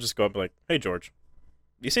 I'll just go up like, hey George,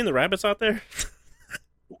 you seen the rabbits out there?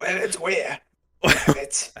 Wabbits where?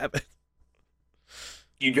 Wabbits. Rabbit.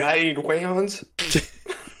 You got any crayons?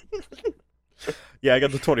 Yeah, I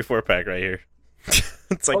got the 24 pack right here.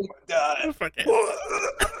 It's like, oh my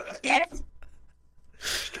god.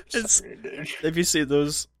 It's, if you see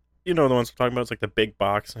those, you know the ones I'm talking about, it's like the big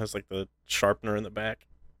box and has like the sharpener in the back.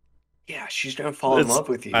 Yeah, she's gonna fall in love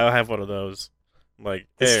with you. I'll have one of those. I'm like,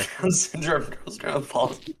 here. Syndrome girl's gonna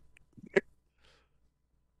fall.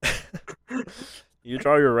 You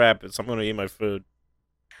draw your rabbits, I'm gonna eat my food.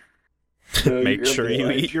 No, Make sure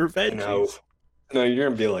you eat your veggies. No, you're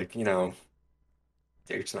gonna be like,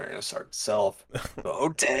 Dick's not gonna start itself.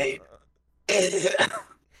 Okay.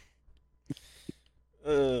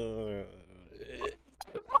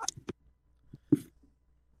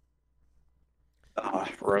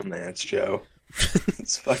 Romance, Joe.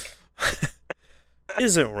 It's fucking...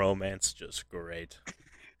 Isn't romance just great?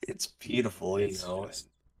 It's beautiful,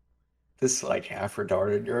 This like half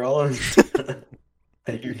retarded girl.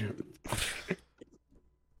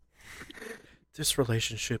 This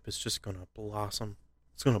relationship is just gonna blossom.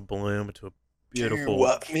 It's gonna bloom into a beautiful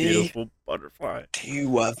butterfly. Do you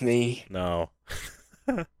love me? No.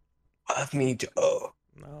 Love me, Joe.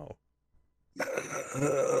 No.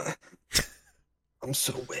 I'm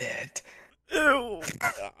so wet. Ew.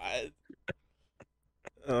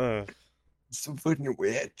 God. So fucking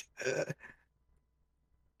wet.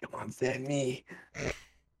 Come on, fat me.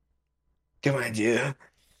 Come on, Joe.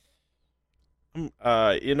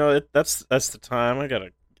 That's the time. I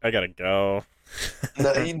gotta go.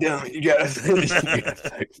 No, you don't. You gotta fuck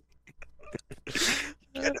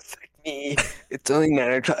me. It's only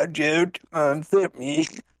 9 o'clock, Joe. Come on, fuck me.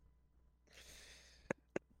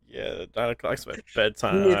 Yeah, 9 o'clock's my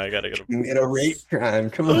bedtime. I gotta go to bed. A rape crime.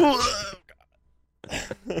 Come on.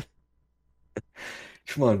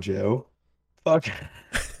 Come on, Joe. Fuck.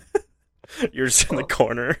 You're just in the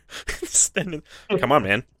corner. Standing. Come on,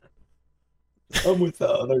 man. I'm with the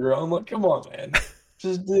other girl. I'm like, come on, man.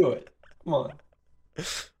 Just do it. Come on.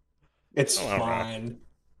 It's fine.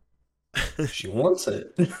 She wants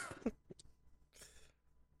it.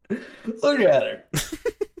 Look at her.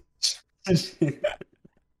 Is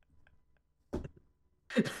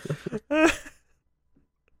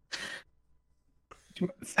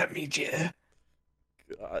that me, Jeff?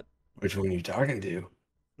 God. Which one are you talking to?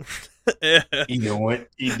 Either one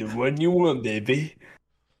you want, baby.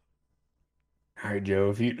 All right, Joe.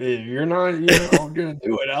 If you're not, I'm gonna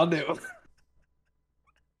do it. I'll do it.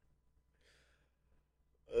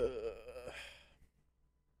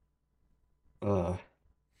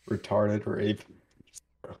 Retarded rape.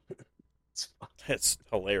 That's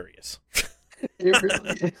hilarious. It really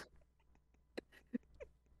is.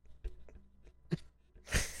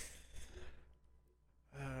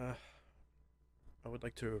 I would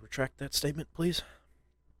like to retract that statement, please.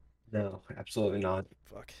 No, absolutely not.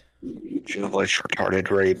 Fuck. English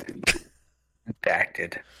retarded rape.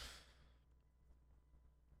 Redacted.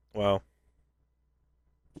 Well,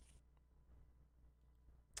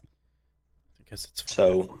 I guess it's fine.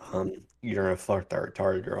 So. You're gonna fuck that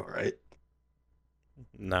retarded girl, right?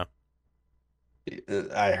 No.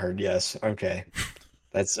 I heard yes. Okay.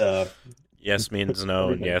 That's Yes means no,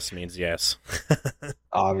 and yes means yes.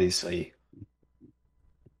 Obviously.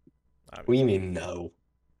 We mean no.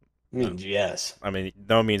 It means yes. I mean,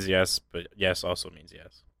 no means yes, but yes also means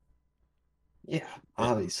yes. Yeah,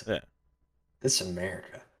 obviously. Yeah. This is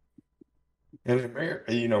America. In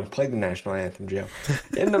America, play the national anthem, Joe.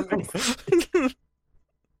 In America.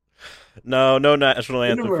 No national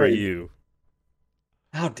anthem for you.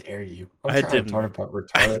 How dare you? I didn't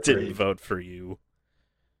vote for you.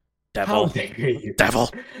 Devil. How dare you? Devil.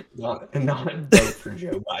 Not vote for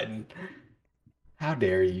Joe Biden. How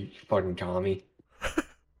dare you fucking commie.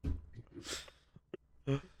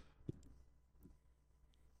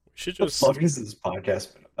 Should just... What the fuck has this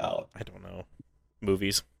podcast been about? I don't know.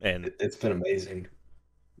 Movies. And it's been amazing.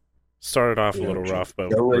 Started off a little rough,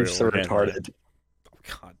 but Joe Rape's so retarded. Oh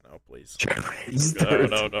God, no, please. No.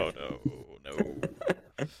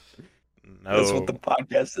 That's what the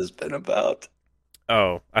podcast has been about.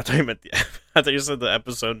 Oh, I thought you said the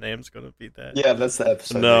episode name's gonna be that. Yeah, that's the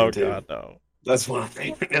episode name too. God, no. That's what I'm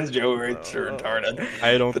thinking. That's Joe Rape's retarded.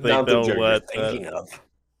 I don't think they'll let that. Thinking of.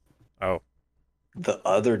 Oh. The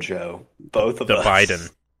other Joe. Both of us. The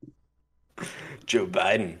Biden. Joe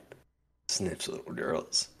Biden sniffs little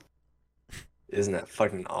girls. Isn't that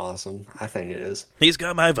fucking awesome? I think it is. He's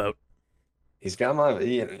got my vote. He's got my.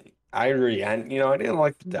 I agree. I didn't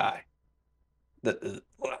like the guy. The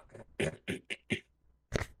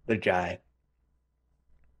the guy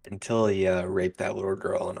until he raped that little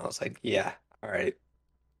girl, and I was like, yeah, all right,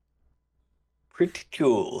 pretty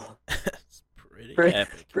cool. That's pretty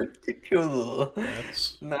epic. Pretty cool.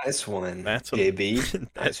 That's nice one. That's JB.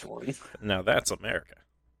 Nice one. Now that's America.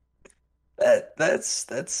 That's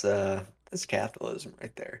capitalism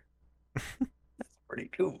right there. That's pretty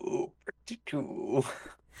cool. Pretty cool.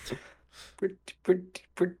 Pretty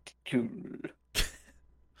cool.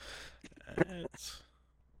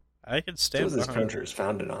 I could stand That's what this behind country is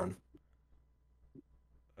founded on.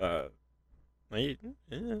 Founded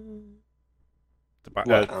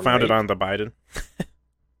on the Biden.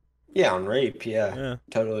 Yeah, on rape. Yeah,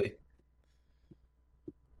 totally.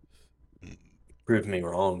 Prove me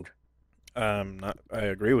wrong. I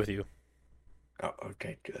agree with you. Oh,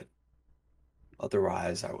 okay, good.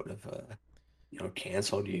 Otherwise, I would have,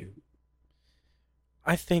 canceled you.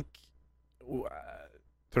 I think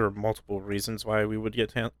there are multiple reasons why we would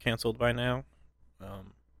get canceled by now.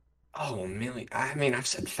 Oh, a million. I mean, I've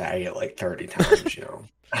said faggot like 30 times,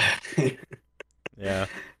 Yeah.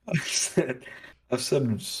 I've said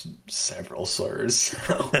several slurs.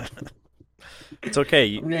 So. It's okay.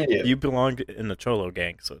 You belong in the Cholo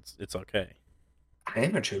gang, so it's okay. I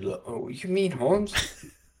am a Cholo. Oh, you mean Holmes?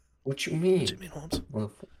 What you mean? What you mean, Holmes?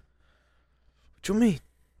 What you mean?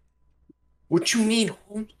 What you mean,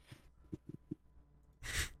 Holmes?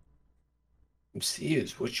 I'm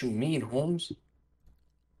serious. What you mean, Holmes?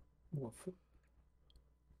 I'm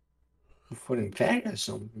fucking fat or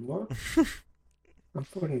something, what? I'm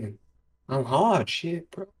hard shit,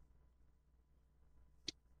 bro.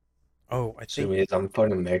 Oh, I think I'm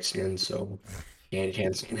fucking Mexican, so can't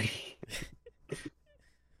cancel me.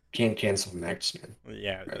 Can't cancel Mexican.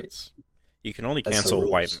 Yeah, right? You can only cancel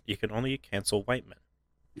white. You can only cancel white men.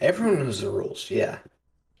 Everyone knows the rules. Yeah,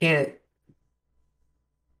 can't.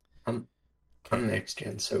 I'm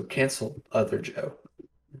Mexican, so cancel other Joe.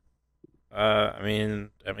 I mean,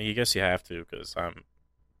 I guess you have to because I'm.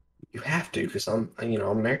 You have to because I'm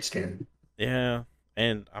Mexican. Yeah,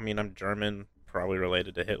 and I mean I'm German, probably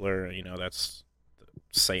related to Hitler. That's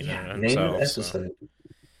Satan himself. So.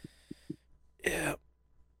 Yeah.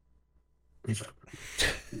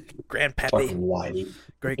 Grandpappy. Fucking whitey.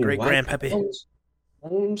 Great grandpappy.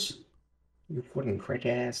 Holmes, you fucking crack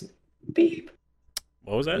ass beep.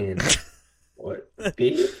 What was that? What?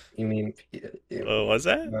 Beep? You mean? What was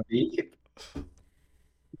that? Beep.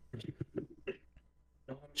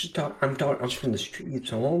 I'm from the streets,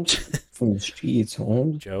 Holmes. From the streets,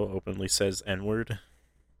 Holmes. Joe openly says N-word.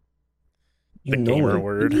 The gamer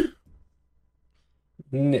word.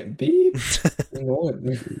 Beep. You know it.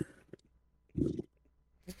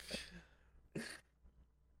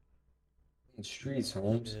 The streets,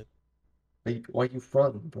 Holmes. Where you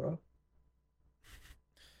from, bro?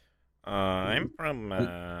 I'm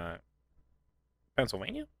from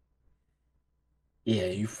Pennsylvania. Yeah,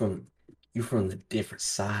 you from the different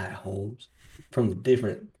side, Holmes. From the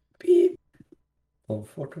different beep,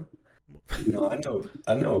 motherfucker. I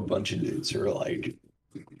know a bunch of dudes who are like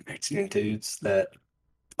Mexican dudes that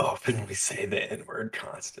openly say the N-word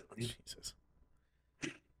constantly. Jesus.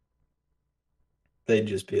 They'd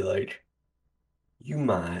just be like, "You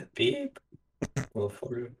might beep,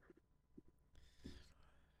 motherfucker."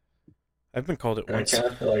 I've been called it And once. I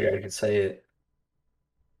kind of feel like I could say it.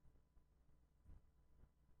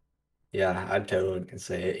 Yeah, I totally can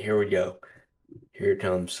say it. Here we go. Here it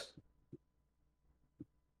comes.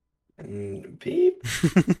 And beep.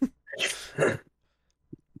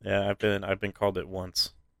 Yeah, I've been called it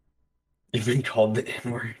once. You've been called the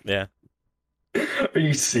N-word? Yeah. Are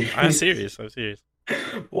you serious? I'm serious.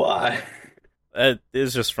 Why?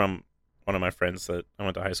 It's just from one of my friends that I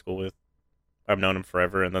went to high school with. I've known him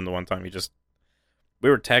forever, and then the one time we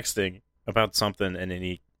were texting about something, and then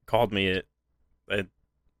he called me it.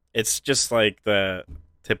 It's just like the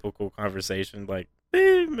typical conversation, like,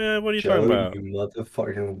 "Hey man, what are you talking about? You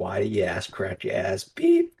motherfucking whitey ass, cracky ass,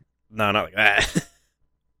 beep." No, not like that.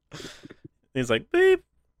 He's like, "Beep,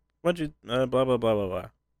 what'd you blah blah blah blah blah."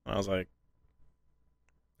 And I was like,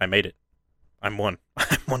 "I made it. I'm one.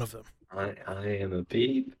 I'm one of them." I am a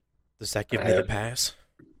beep. Does that give me the pass?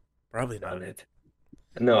 Probably not. It.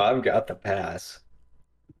 No, I've got the pass.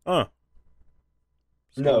 Oh.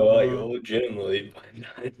 No, like legitimately, but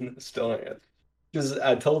I still am. Because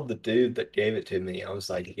I told the dude that gave it to me, I was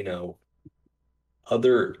like,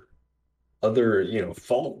 other,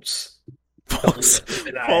 faults. Folks.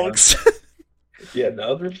 Yeah, the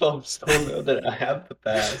other folks don't know that I have the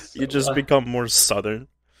pass. You just become more southern.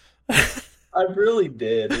 I really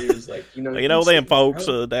did. He was like, you You can know say them it, folks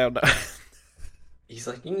bro. down. He's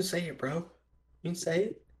like, you can say it, bro. You can say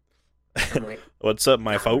it. I'm like, What's up,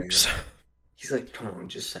 my "Nah, folks? man." He's like, come on,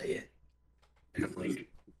 just say it. And I'm like,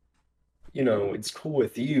 it's cool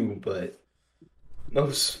with you, but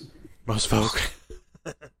most Most folk.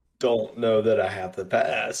 don't know that I have the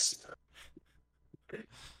pass.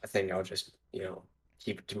 I think I'll just,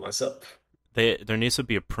 keep it to myself. There needs to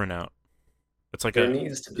be a printout. It's like There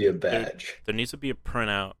needs to be a there, badge. there needs to be a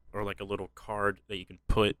printout or like a little card that you can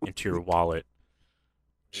put into your wallet.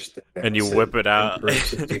 And you whip it out.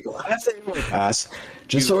 Pass.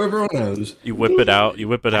 Just so everyone knows. You whip it out. You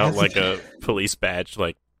whip it out like a police badge,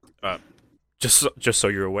 like just so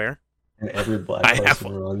you're aware. And every black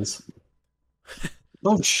person runs.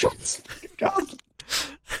 Oh shit! God.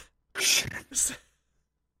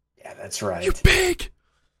 Yeah, that's right. You big.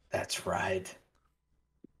 That's right.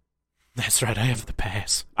 That's right. I have the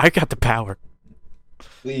pass. I got the power.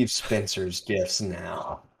 Leave Spencer's gifts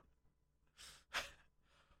now.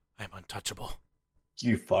 I'm untouchable.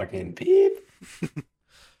 You fucking beep.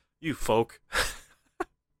 You folk.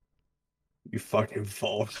 You fucking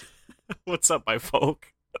folk. What's up, my folk?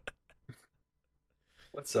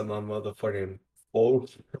 What's up, my motherfucking folk?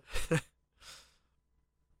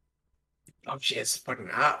 Oh shit, it's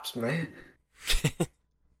fucking ops, man.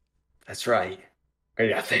 That's right. I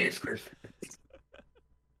got things for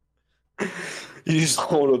You just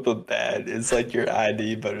hold up a badge. It's like your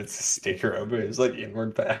ID, but it's a sticker over it. It's like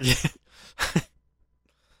inward pass. Yeah.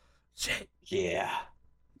 Shit. Yeah.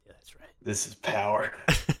 That's right. This is power.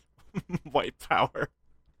 White power.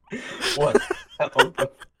 What?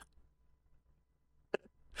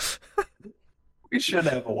 We should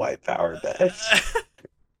have a white power badge.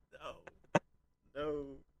 No.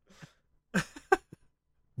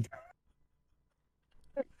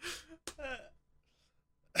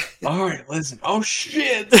 All right, listen. Oh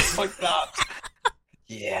shit! This fucked up.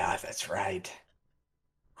 Yeah, that's right.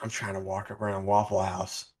 I'm trying to walk around Waffle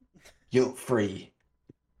House, guilt free.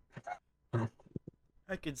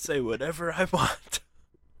 I can say whatever I want.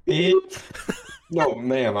 No,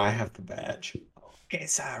 ma'am, I have the badge. Okay,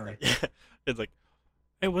 sorry. Yeah. It's like,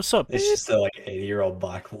 hey, what's up? It's just a 80-year-old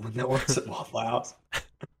black woman that works at Waffle House.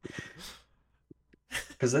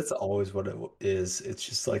 Because that's always what it is. It's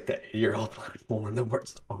just like that 80-year-old black woman that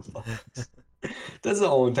works at Waffle House. That's the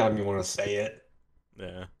only time you want to say it.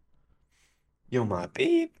 Yeah. Yo, my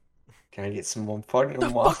babe. Can I get some more fucking The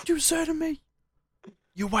waffle? fuck you say to me?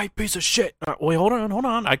 You white piece of shit. Wait, hold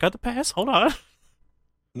on. I got the pass. Hold on.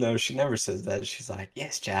 No, she never says that. She's like,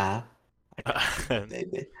 yes, child.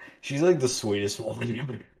 Baby. She's like the sweetest woman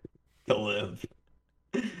ever to live.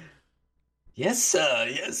 Yes, sir.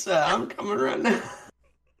 Yes, sir. I'm coming right now.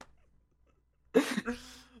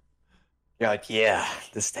 You're like, yeah,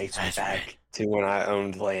 this takes me back to when I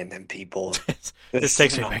owned land and people. This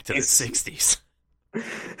takes me back to the 60s.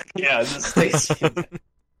 Yeah, this takes me back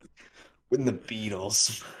when the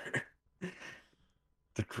Beatles were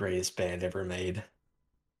the greatest band ever made.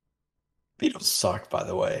 Beatles suck, by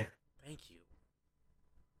the way.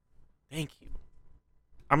 Thank you.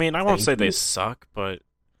 I mean, I won't say they suck, but...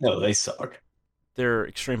 No, they suck. They're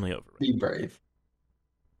extremely overrated. Be brave.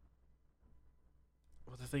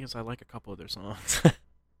 Well, the thing is, I like a couple of their songs.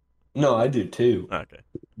 No, I do too. Okay.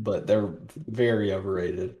 But they're very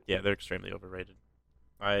overrated. Yeah, they're extremely overrated.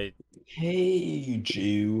 Hey,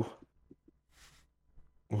 Jew.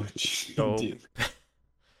 What you do?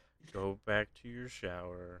 Go back to your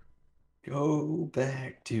shower. Go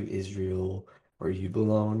back to Israel, where you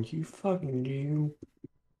belong, you fucking Jew.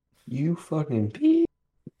 You fucking pig.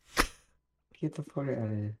 Get the fuck out of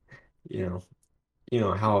here. You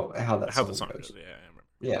know how that How song the song goes. goes. Yeah, I remember.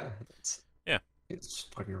 Yeah, it's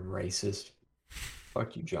fucking racist.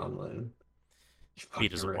 Fuck you, John Lennon. You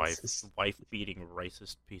Beat his racist. wife-beating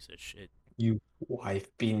racist piece of shit. You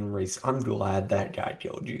wife-beating racist. I'm glad that guy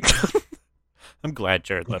killed you. I'm glad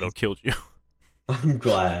Jared Leto killed you. I'm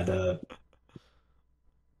glad.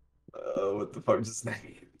 What the fuck's his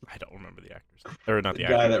name? I don't remember the actors. Or not The the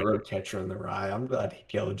guy actor. that wrote Catcher in the Rye. I'm glad he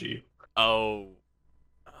killed you. Oh.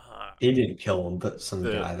 He didn't kill him, but some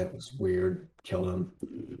guy that was weird killed him.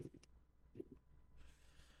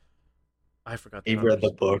 I forgot. He read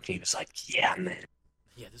the book. And he was like, "Yeah, man.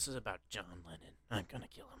 Yeah, this is about John Lennon. I'm gonna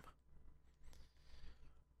kill him."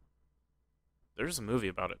 There's a movie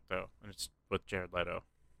about it though, and it's with Jared Leto.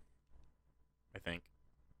 I think.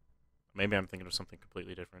 Maybe I'm thinking of something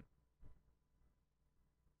completely different.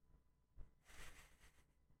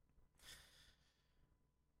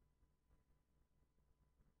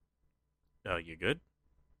 You good?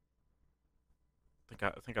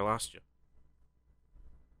 I think I lost you.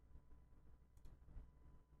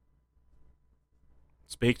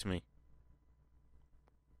 Speak to me.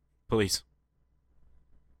 Please.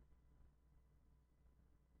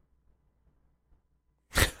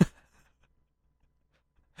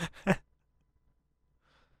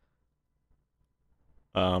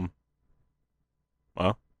 Well.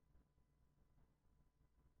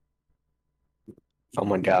 Oh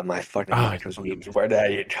my god, my fucking mic was muted. Where did I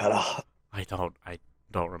get cut off? I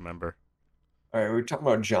don't remember. Alright, we were talking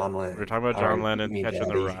about John Lennon. We were talking about John Lennon catching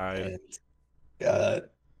the ride. And,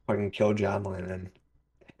 fucking kill John Lennon.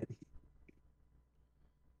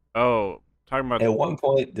 Oh, talking about... At one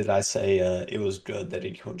point, did I say it was good that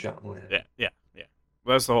he killed John Lennon? Yeah.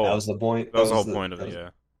 That's the whole... That was the point? That was the whole point of it, yeah.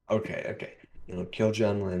 Okay. Kill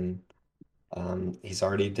John Lennon. He's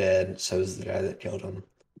already dead, so is the guy that killed him.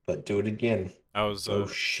 But do it again. Go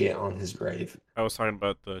shit on his grave. I was talking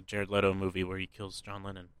about the Jared Leto movie where he kills John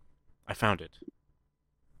Lennon. I found it.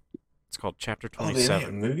 It's called Chapter 27. Oh, they made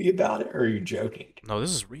a movie about it, or are you joking? No,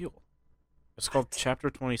 this is real. It's called Chapter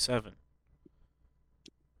 27.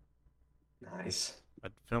 Nice.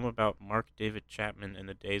 A film about Mark David Chapman in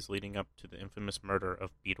the days leading up to the infamous murder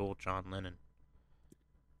of Beatle John Lennon.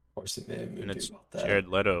 Of course, they made a movie and it's about that. Jared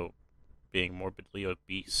Leto being morbidly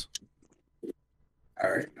obese.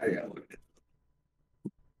 Alright, I gotta look at it.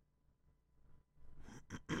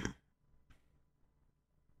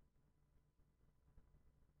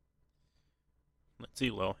 Lindsay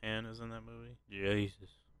Lohan is in that movie. Jesus.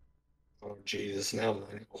 Oh Jesus! Now I'm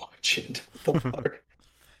gonna watch it.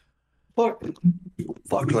 Fuck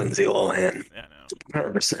Lindsay Lohan. Yeah, I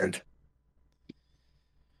know. 100%.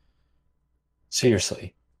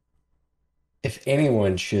 Seriously, if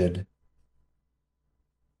anyone should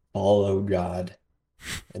follow God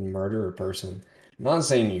and murder a person, I'm not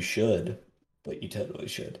saying you should, but you totally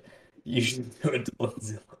should. You should do it to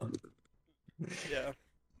Lindsay Lohan. Yeah.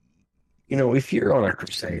 If you're on a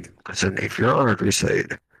crusade,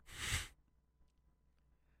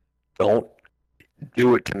 don't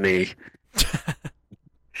do it to me.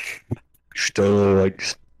 Still,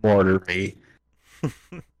 slaughter me.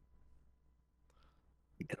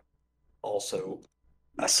 Also,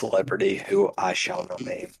 a celebrity who I shall not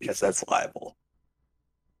name because that's liable.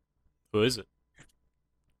 Who is it?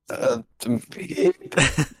 I'm not gonna,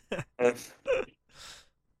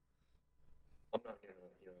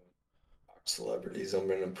 talk celebrities.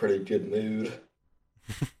 I'm in a pretty good mood.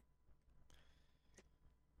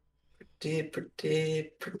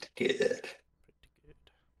 Pretty good.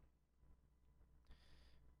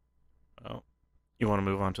 Well, you want to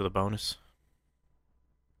move on to the bonus?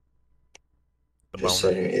 Just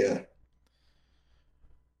saying, yeah.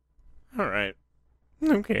 All right.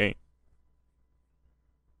 Okay.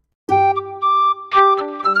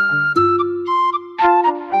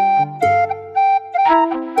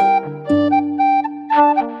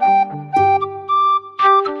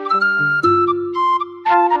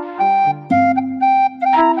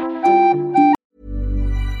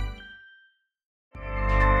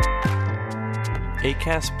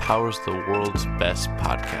 Acast powers the world's best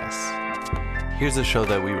podcasts. Here's a show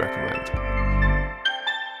that we recommend.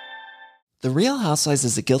 The Real Housewives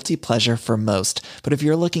is a guilty pleasure for most, but if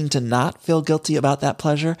you're looking to not feel guilty about that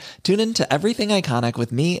pleasure, tune in to Everything Iconic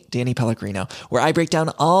with me, Danny Pellegrino, where I break down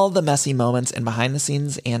all the messy moments and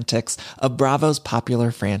behind-the-scenes antics of Bravo's popular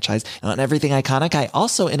franchise. And on Everything Iconic, I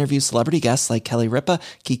also interview celebrity guests like Kelly Ripa,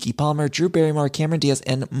 Keke Palmer, Drew Barrymore, Cameron Diaz,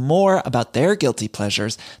 and more about their guilty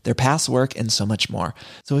pleasures, their past work, and so much more.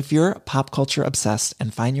 So if you're pop culture obsessed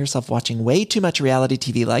and find yourself watching way too much reality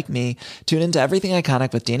TV like me, tune in to Everything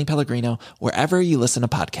Iconic with Danny Pellegrino, wherever you listen to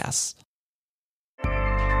podcasts.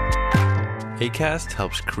 Acast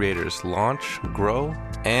helps creators launch, grow,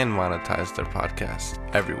 and monetize their podcasts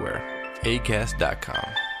everywhere. Acast.com.